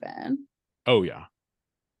my eyes open. Oh yeah.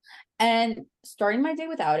 And starting my day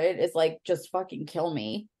without it is like just fucking kill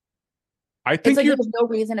me. I think it's like there's no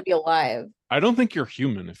reason to be alive. I don't think you're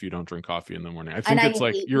human if you don't drink coffee in the morning. I think it's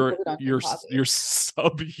like you're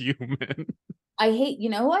subhuman. I hate,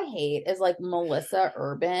 who I hate is like Melissa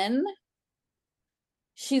Urban.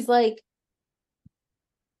 She's like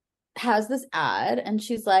has this ad and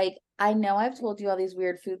she's like, I know I've told you all these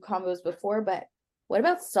weird food combos before, but what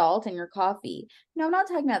about salt in your coffee? No, I'm not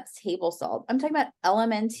talking about table salt. I'm talking about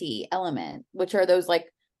Element, which are those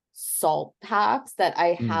like salt packs that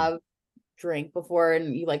I have drank before,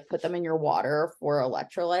 and you like put them in your water for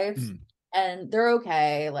electrolytes. And they're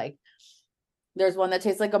okay. Like there's one that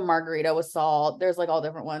tastes like a margarita with salt. There's like all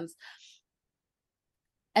different ones.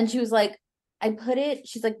 And she was like,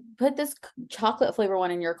 she's like, put this chocolate flavor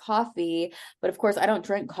one in your coffee. But of course, I don't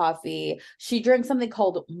drink coffee. She drinks something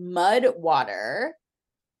called mud water.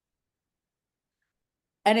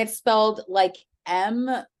 And it's spelled like I'm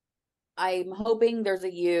hoping there's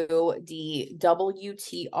a UDWTR.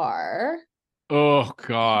 Oh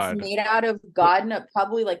God. It's made out of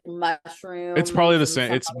probably like mushroom. It's probably the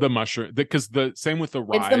same. It's the mushroom, because the same with the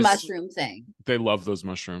Rise. It's the mushroom thing. They love those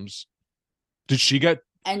mushrooms. Did she get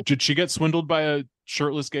swindled by a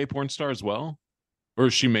shirtless gay porn star as well? Or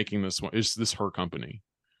is she making this one? Is this her company?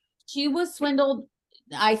 She was swindled.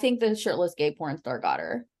 I think the shirtless gay porn star got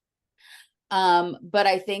her. But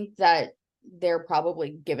I think that they're probably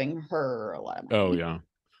giving her a lot of money. Oh yeah.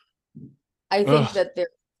 I think that they're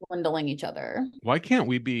swindling each other. Why can't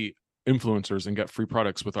we be influencers and get free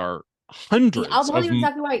products with our hundreds? I'll tell you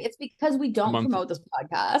exactly why. It's because we don't promote this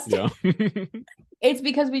podcast. Yeah. It's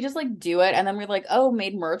because we just like do it, and then we're like, oh,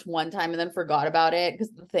 made merch one time and then forgot about it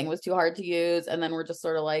because the thing was too hard to use, and then we're just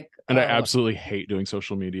sort of like, and I absolutely hate doing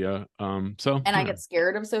social media. I get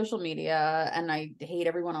scared of social media, and I hate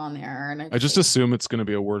everyone on there, and I just assume it's going to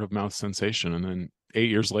be a word of mouth sensation, and then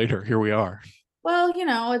 8 years later, here we are. Well,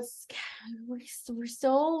 we're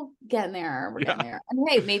still getting there. We're getting there, and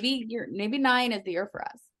hey, maybe 9 is the year for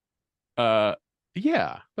us.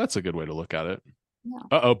 Yeah, that's a good way to look at it.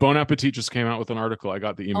 Yeah. Bon Appetit just came out with an article. I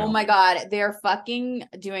got the email. Oh my God. They're fucking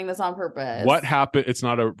doing this on purpose. What happened? It's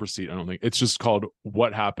not a receipt, I don't think. It's just called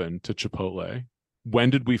What Happened to Chipotle.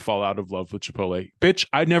 When did we fall out of love with Chipotle? Bitch,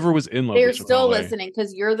 I never was in love with Chipotle. They're still listening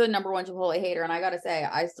because you're the number one Chipotle hater. And I got to say,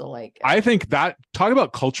 I still like it. I think that, talk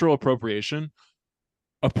about cultural appropriating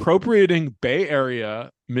Bay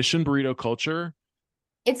Area Mission burrito culture.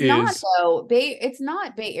 It's not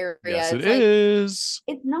Bay Area. Yes, it is.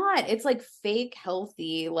 It's not. It's like fake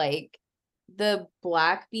healthy, like the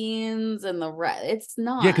black beans and the red. It's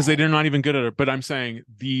not. Yeah, because they're not even good at it. But I'm saying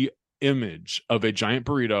the image of a giant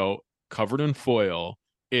burrito covered in foil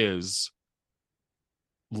is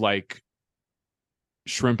like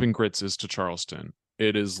shrimp and grits is to Charleston.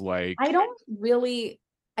 It is like, okay,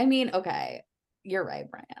 you're right,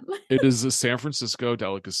 Brian. It is a San Francisco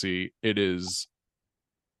delicacy. It is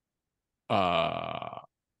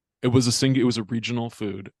it was a regional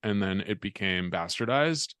food, and then it became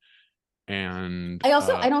bastardized. And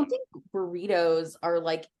I don't think burritos are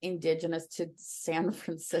like indigenous to San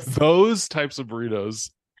Francisco. Those types of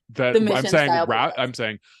burritos that I'm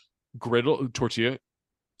saying griddled tortilla,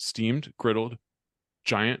 steamed, griddled,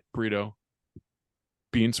 giant burrito,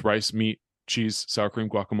 beans, rice, meat, cheese, sour cream,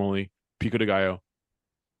 guacamole, pico de gallo,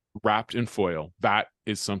 wrapped in foil. That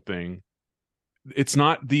is something. It's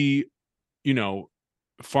not the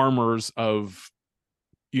farmers of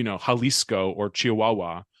Jalisco or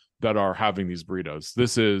Chihuahua that are having these burritos.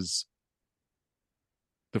 This is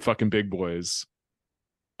the fucking big boys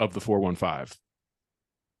of the 415.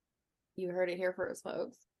 You heard it here first,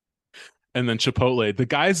 folks. And then Chipotle, the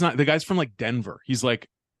guy's from like Denver. He's like,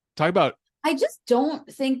 talk about. I just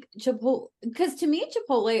don't think Chipotle, because to me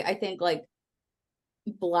Chipotle, I think like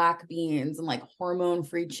black beans and like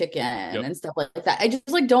hormone-free chicken and stuff like that. I just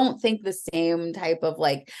like don't think the same type of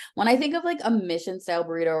like, when I think of like a Mission style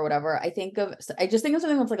burrito or whatever, I just think of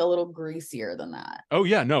something that's like a little greasier than that. Oh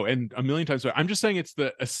yeah, no, and a million times. I'm just saying it's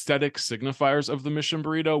the aesthetic signifiers of the Mission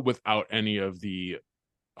burrito without any of the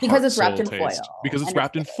because it's wrapped in foil. Because it's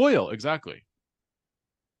wrapped in foil, exactly.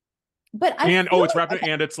 But it's wrapped in,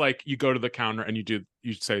 and it's like you go to the counter and you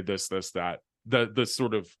say this, that, the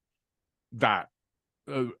sort of that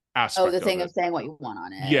aspect. The thing of saying what you want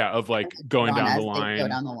on it. Yeah, of like going down the line. Go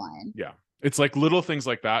down the line. Yeah, it's like little things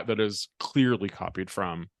like that is clearly copied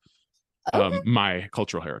from my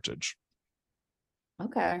cultural heritage.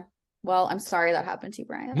 Okay, well, I'm sorry that happened to you,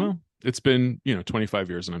 Brian. Well, it's been 25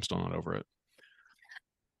 years and I'm still not over it.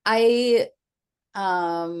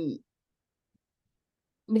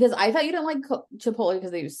 Because I thought you didn't like Chipotle because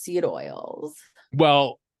they use seed oils.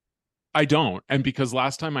 Well, I don't, and because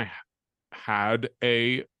last time I had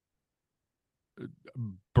a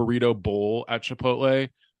burrito bowl at Chipotle,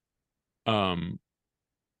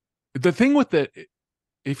 the thing with it,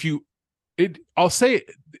 if you get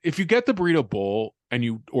the burrito bowl and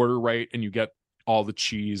you order right and you get all the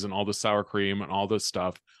cheese and all the sour cream and all this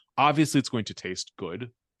stuff, obviously it's going to taste good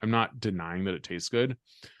I'm not denying that it tastes good,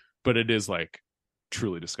 but it is like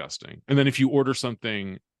truly disgusting. And then if you order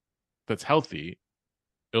something that's healthy,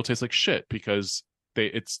 it'll taste like shit because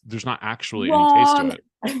there's not actually Wrong. any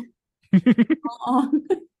taste to it. Wrong.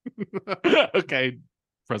 Okay,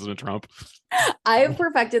 President Trump. I've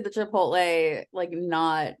perfected the Chipotle like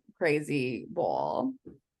not crazy bowl.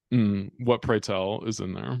 What, pray tell, is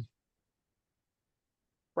in there?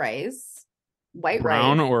 Rice, white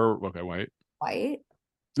Brown rice, or okay, white. white.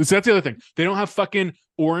 So that's the other thing. They don't have fucking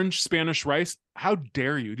orange Spanish rice. How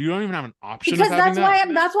dare you? You don't even have an option. Because of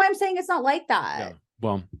having that's why I'm saying it's not like that. Yeah.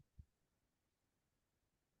 Well,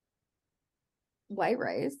 white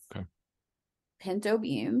rice. Okay. Pinto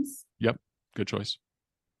beans. Yep. Good choice.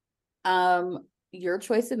 Your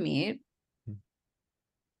choice of meat.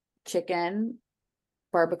 Chicken,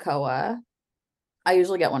 barbacoa. I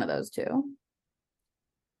usually get one of those too.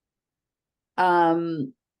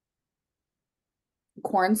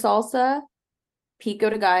 Corn salsa, pico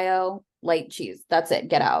de gallo, light cheese. That's it.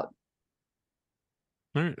 Get out.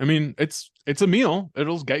 All right. I mean, it's a meal.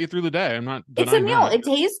 It'll get you through the day. I'm not It's a denying meal. that. It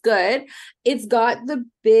tastes good. It's got the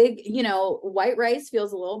big, white rice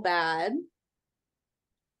feels a little bad.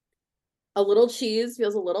 A little cheese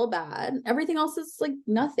feels a little bad. Everything else is like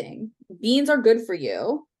nothing. Beans are good for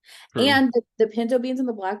you. True. And the pinto beans and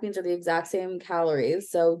the black beans are the exact same calories.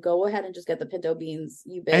 So go ahead and just get the pinto beans.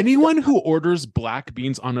 You bitch. Anyone who orders black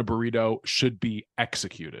beans on a burrito should be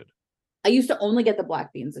executed. I used to only get the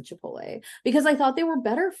black beans at Chipotle because I thought they were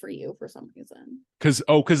better for you for some reason. Because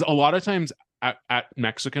a lot of times at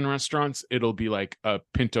Mexican restaurants, it'll be like a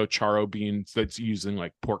pinto charro beans that's using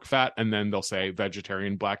like pork fat, and then they'll say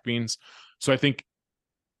vegetarian black beans. So I think,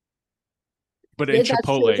 but in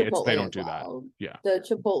Chipotle, they don't do that. Yeah,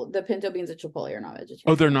 the pinto beans at Chipotle are not vegetarian.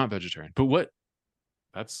 Oh, they're not vegetarian. But what?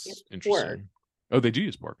 That's interesting. Pork. Oh, they do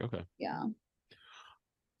use pork. Okay. Yeah,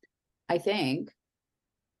 I think.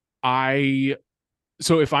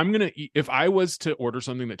 So if I was to order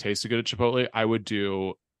something that tasted good at Chipotle, I would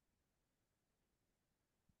do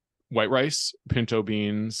white rice, pinto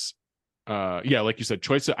beans. Like you said,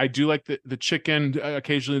 choice. I do like the chicken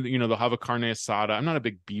occasionally. They'll have a carne asada. I'm not a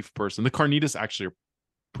big beef person. The carnitas actually are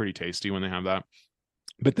pretty tasty when they have that.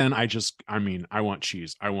 But then I want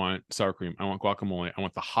cheese. I want sour cream. I want guacamole. I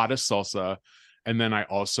want the hottest salsa. And then I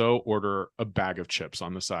also order a bag of chips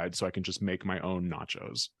on the side so I can just make my own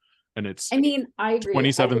nachos. And I agree.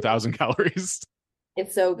 27,000 calories.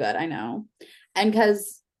 It's so good. I know. And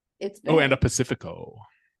because it's big. Oh, and a Pacifico.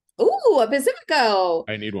 Ooh, a Pacifico.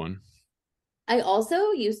 I need one. I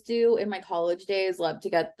also used to, in my college days, love to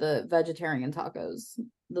get the vegetarian tacos,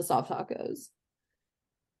 the soft tacos.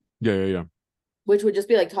 Yeah. Which would just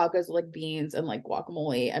be like tacos with like beans and like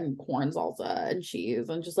guacamole and corn salsa and cheese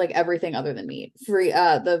and just like everything other than meat. Free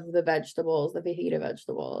the vegetables, the fajita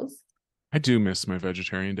vegetables. I do miss my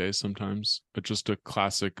vegetarian days sometimes, but just a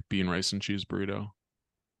classic bean, rice, and cheese burrito.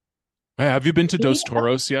 Hey, have you been to Dos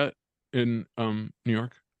Toros yet in New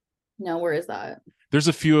York? No, where is that? There's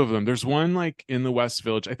a few of them. There's one like in the West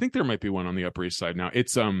Village. I think there might be one on the Upper East Side now.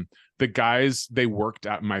 It's the guys, they worked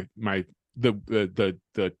at the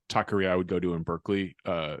taqueria I would go to in Berkeley,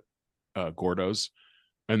 Gordo's,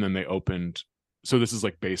 and then they opened. So this is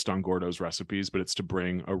like based on Gordo's recipes, but it's to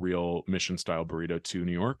bring a real mission style burrito to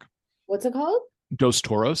New York. What's it called? Dos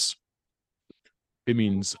Toros. It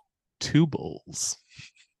means two bulls.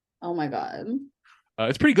 Oh my God.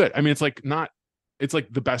 It's pretty good. I mean, it's like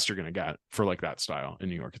the best you're gonna get for like that style in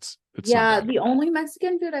New York. It's yeah. The only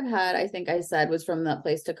Mexican food I've had, I think I said, was from that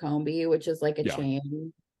place Tacombe, which is like a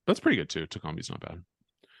chain. That's pretty good too. Tacombe's not bad.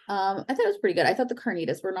 I thought it was pretty good. I thought the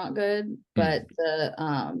carnitas were not good, but the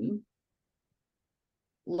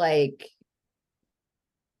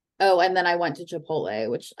and then I went to Chipotle,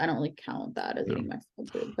 which I don't really count that as eating Mexican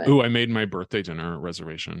food. But I made my birthday dinner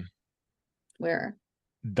reservation. Where?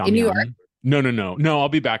 Damian. In New York? No. I'll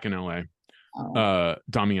be back in LA. Oh.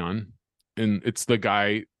 Damian, and it's the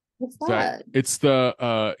guy. What's that? It's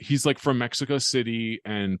the he's like from Mexico City,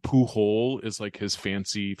 and Pujol is like his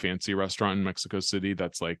fancy restaurant in Mexico City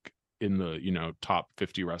that's like in the top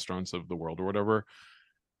 50 restaurants of the world or whatever.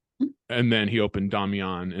 And then he opened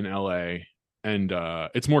Damian in LA, and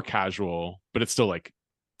it's more casual, but it's still like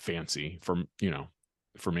fancy for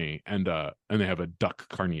me. And they have a duck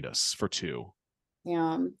carnitas for $2.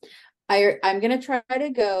 Yeah. I'm gonna try to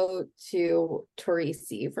go to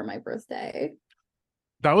Torrisi for my birthday.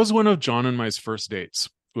 That was one of John and my first dates.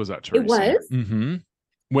 Was at Torrisi. It was? Mm-hmm.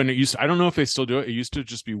 When it used to, I don't know if they still do it. It used to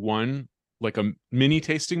just be one, like a mini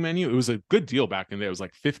tasting menu. It was a good deal back in the day. It was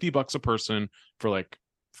like $50 a person for like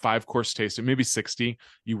 5-course tasting, maybe 60.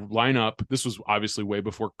 You line up. This was obviously way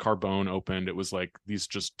before Carbone opened. It was like these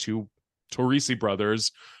just two Torrisi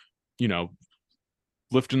brothers,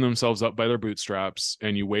 lifting themselves up by their bootstraps,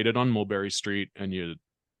 and you waited on Mulberry Street and you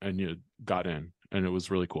got in, and it was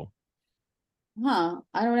really cool. I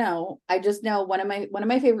don't know. I just know one of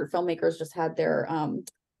my favorite filmmakers just had their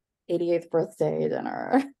 88th birthday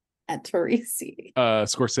dinner at Torrisi.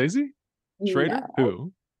 Scorsese? Schrader? No.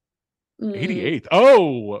 Who? 88th.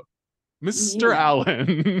 Oh, Mr.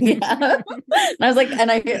 Allen. Yeah. And I was like,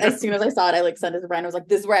 as soon as I saw it, I like sent it to Brian. I was like,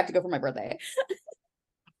 this is where I have to go for my birthday.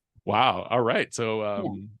 Wow. All right. So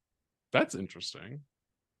that's interesting.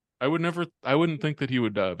 I wouldn't think that he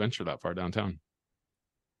would venture that far downtown.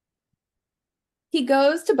 He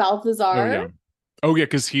goes to Balthazar. Oh yeah,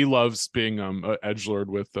 because he loves being edgelord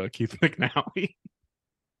with Keith McNally.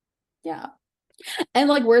 Yeah. And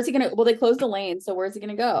like, where's he gonna? Well, they closed the lane, so where's he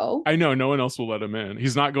gonna go? I know no one else will let him in.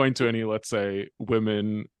 He's not going to any, let's say,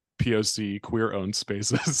 women, POC, queer-owned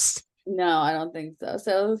spaces. No, I don't think so.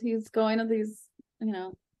 So he's going to these,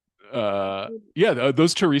 those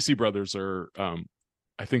Torrisi brothers are.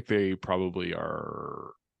 I think they probably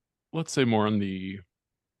are, let's say, more on the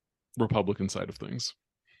Republican side of things.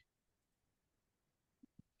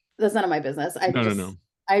 That's none of my business. No.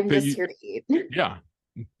 I'm just here to eat. Yeah.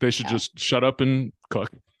 They should just shut up and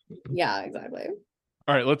cook. Yeah, exactly.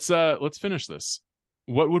 All right, let's finish this.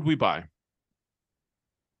 What would we buy?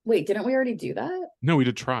 Wait, didn't we already do that? No, we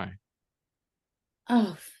did try.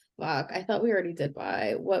 Oh fuck. I thought we already did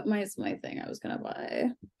buy. What is my thing I was gonna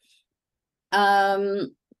buy?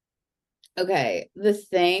 Okay, the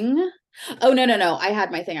thing. Oh no. I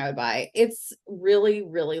had my thing I would buy. It's really,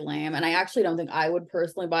 really lame. And I actually don't think I would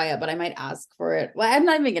personally buy it, but I might ask for it. Well, I'm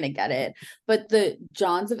not even gonna get it. But the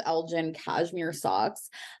Johns of Elgin cashmere socks,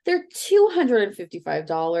 they're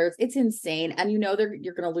 $255. It's insane. And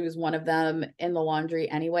you're gonna lose one of them in the laundry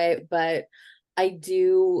anyway. But I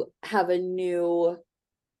do have a new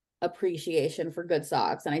appreciation for good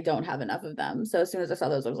socks, and I don't have enough of them. So as soon as I saw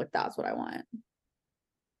those, I was like, that's what I want.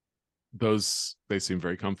 Those, they seem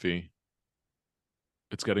very comfy.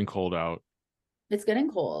 It's getting cold out. It's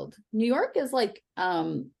getting cold. New York is like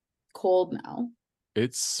cold now.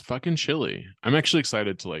 It's fucking chilly. I'm actually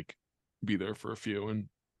excited to like be there for a few and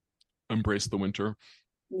embrace the winter.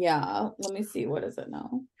 Yeah, let me see, what is it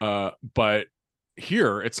now? But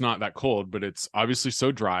here it's not that cold, but it's obviously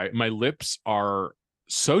so dry. My lips are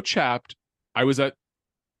so chapped. I was at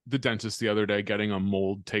the dentist the other day getting a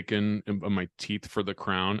mold taken in my teeth for the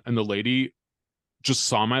crown, and the lady just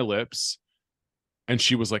saw my lips and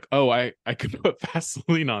she was like, oh, I could put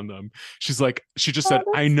Vaseline on them. She just said,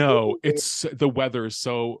 I know sweet. It's the weather is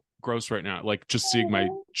so gross right now, like just seeing my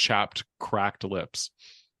chapped, cracked lips.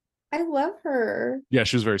 I love her. Yeah,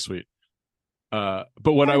 she was very sweet. But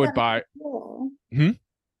what I would buy.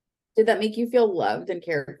 Did that make you feel loved and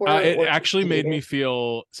cared for? It actually made me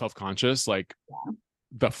feel self-conscious. Like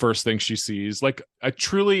the first thing she sees, like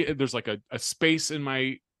there's like a space in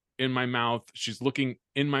my mouth. She's looking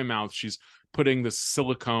in my mouth. She's putting the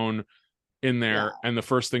silicone in there. And the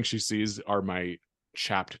first thing she sees are my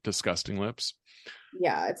chapped, disgusting lips.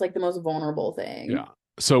 Yeah. It's like the most vulnerable thing. Yeah.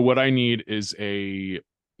 So what I need is a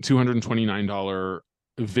 $229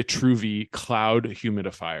 Vitruvi cloud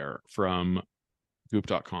humidifier from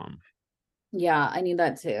goop.com. Yeah, I need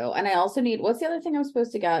that too. And I also need, what's the other thing I'm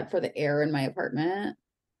supposed to get for the air in my apartment?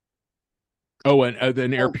 Oh, and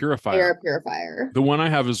an air purifier. Air purifier. The one I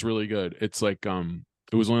have is really good. It's like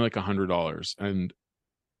it was only like $100, and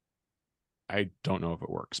I don't know if it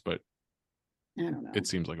works, but I don't know. It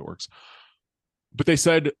seems like it works. But they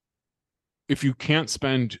said if you can't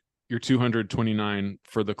spend your $229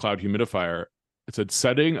 for the cloud humidifier, it said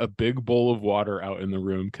setting a big bowl of water out in the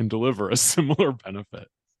room can deliver a similar benefit.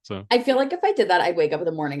 So I feel like if I did that, I'd wake up in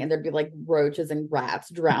the morning and there'd be like roaches and rats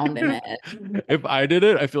drowned in it. If I did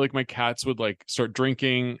it, I feel like my cats would like start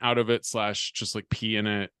drinking out of it / just like pee in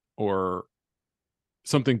it or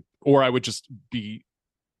something, or I would just be,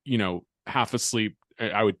 half asleep.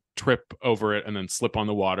 I would trip over it and then slip on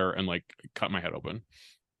the water and like cut my head open.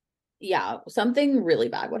 Yeah, something really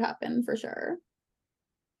bad would happen for sure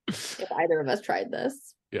if either of us tried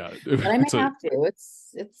this. Yeah, but I might have to.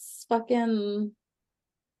 It's fucking.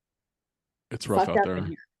 It's rough out there.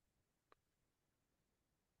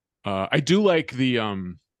 I do like the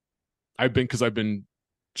I've been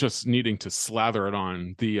just needing to slather it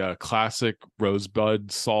on the classic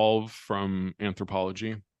rosebud solve from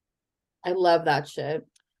Anthropologie. I love that shit.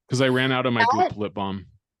 Because I ran out of my Goop lip balm.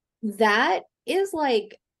 That is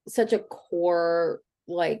like such a core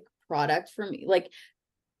like product for me. Like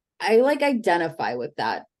I like identify with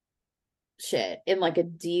that shit in like a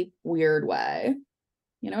deep, weird way.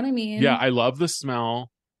 You know what I mean? Yeah, I love the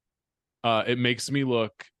smell. It makes me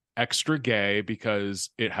look extra gay because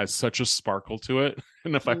it has such a sparkle to it.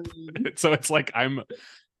 And if so it's like I'm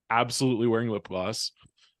absolutely wearing lip gloss.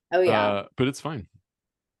 Oh yeah. But it's fine.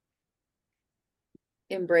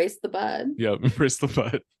 Embrace the bud. Yeah, embrace the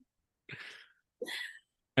bud.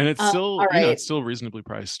 And it's still, right. It's still reasonably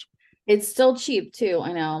priced. It's still cheap too.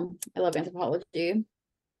 I know. I love Anthropologie.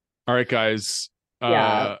 All right, guys.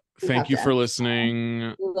 Thank you for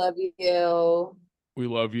listening. We love you. We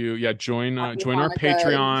love you. Yeah, join our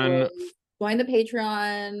Patreon. Join the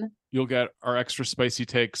Patreon. You'll get our extra spicy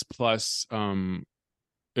takes plus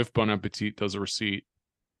if Bon Appetit does a receipt,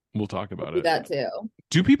 we'll talk about it. That too.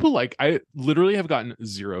 Do people I literally have gotten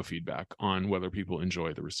zero feedback on whether people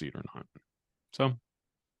enjoy the receipt or not. So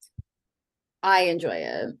I enjoy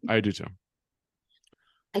it. I do too.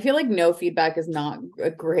 I feel like no feedback is not a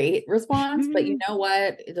great response, but you know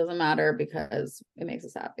what? It doesn't matter because it makes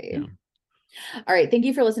us happy. Yeah. All right. Thank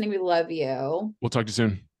you for listening. We love you. We'll talk to you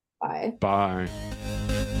soon. Bye. Bye.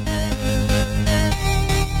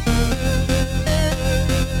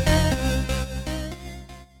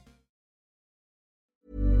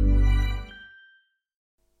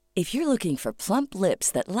 If you're looking for plump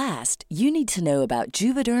lips that last, you need to know about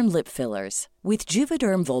Juvederm lip fillers. With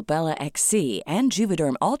Juvederm Volbella XC and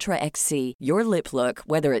Juvederm Ultra XC, your lip look,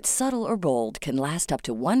 whether it's subtle or bold, can last up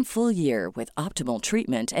to 1 full year with optimal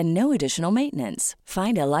treatment and no additional maintenance.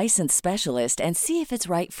 Find a licensed specialist and see if it's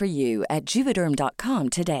right for you at Juvederm.com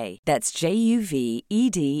today. That's JUVEDERM.com.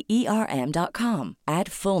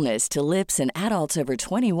 Add fullness to lips in adults over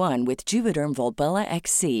 21 with Juvederm Volbella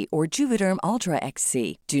XC or Juvederm Ultra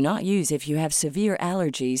XC. Do not use if you have severe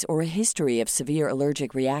allergies or a history of severe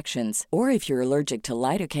allergic reactions, or if you're allergic to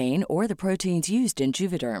lidocaine or the proteins used in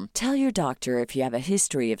Juvederm. Tell your doctor if you have a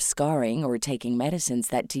history of scarring or taking medicines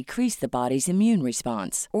that decrease the body's immune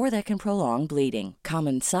response or that can prolong bleeding.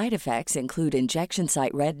 Common side effects include injection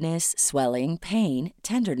site redness, swelling, pain,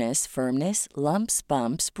 tenderness, firmness, lumps,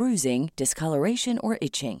 bumps, bruising, discoloration, or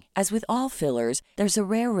itching. As with all fillers, there's a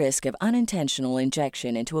rare risk of unintentional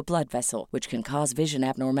injection into a blood vessel, which can cause vision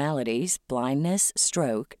abnormalities, blindness,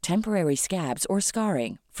 stroke, temporary scabs, or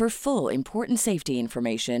scarring. For full important safety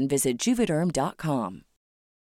information, visit Juvederm.com.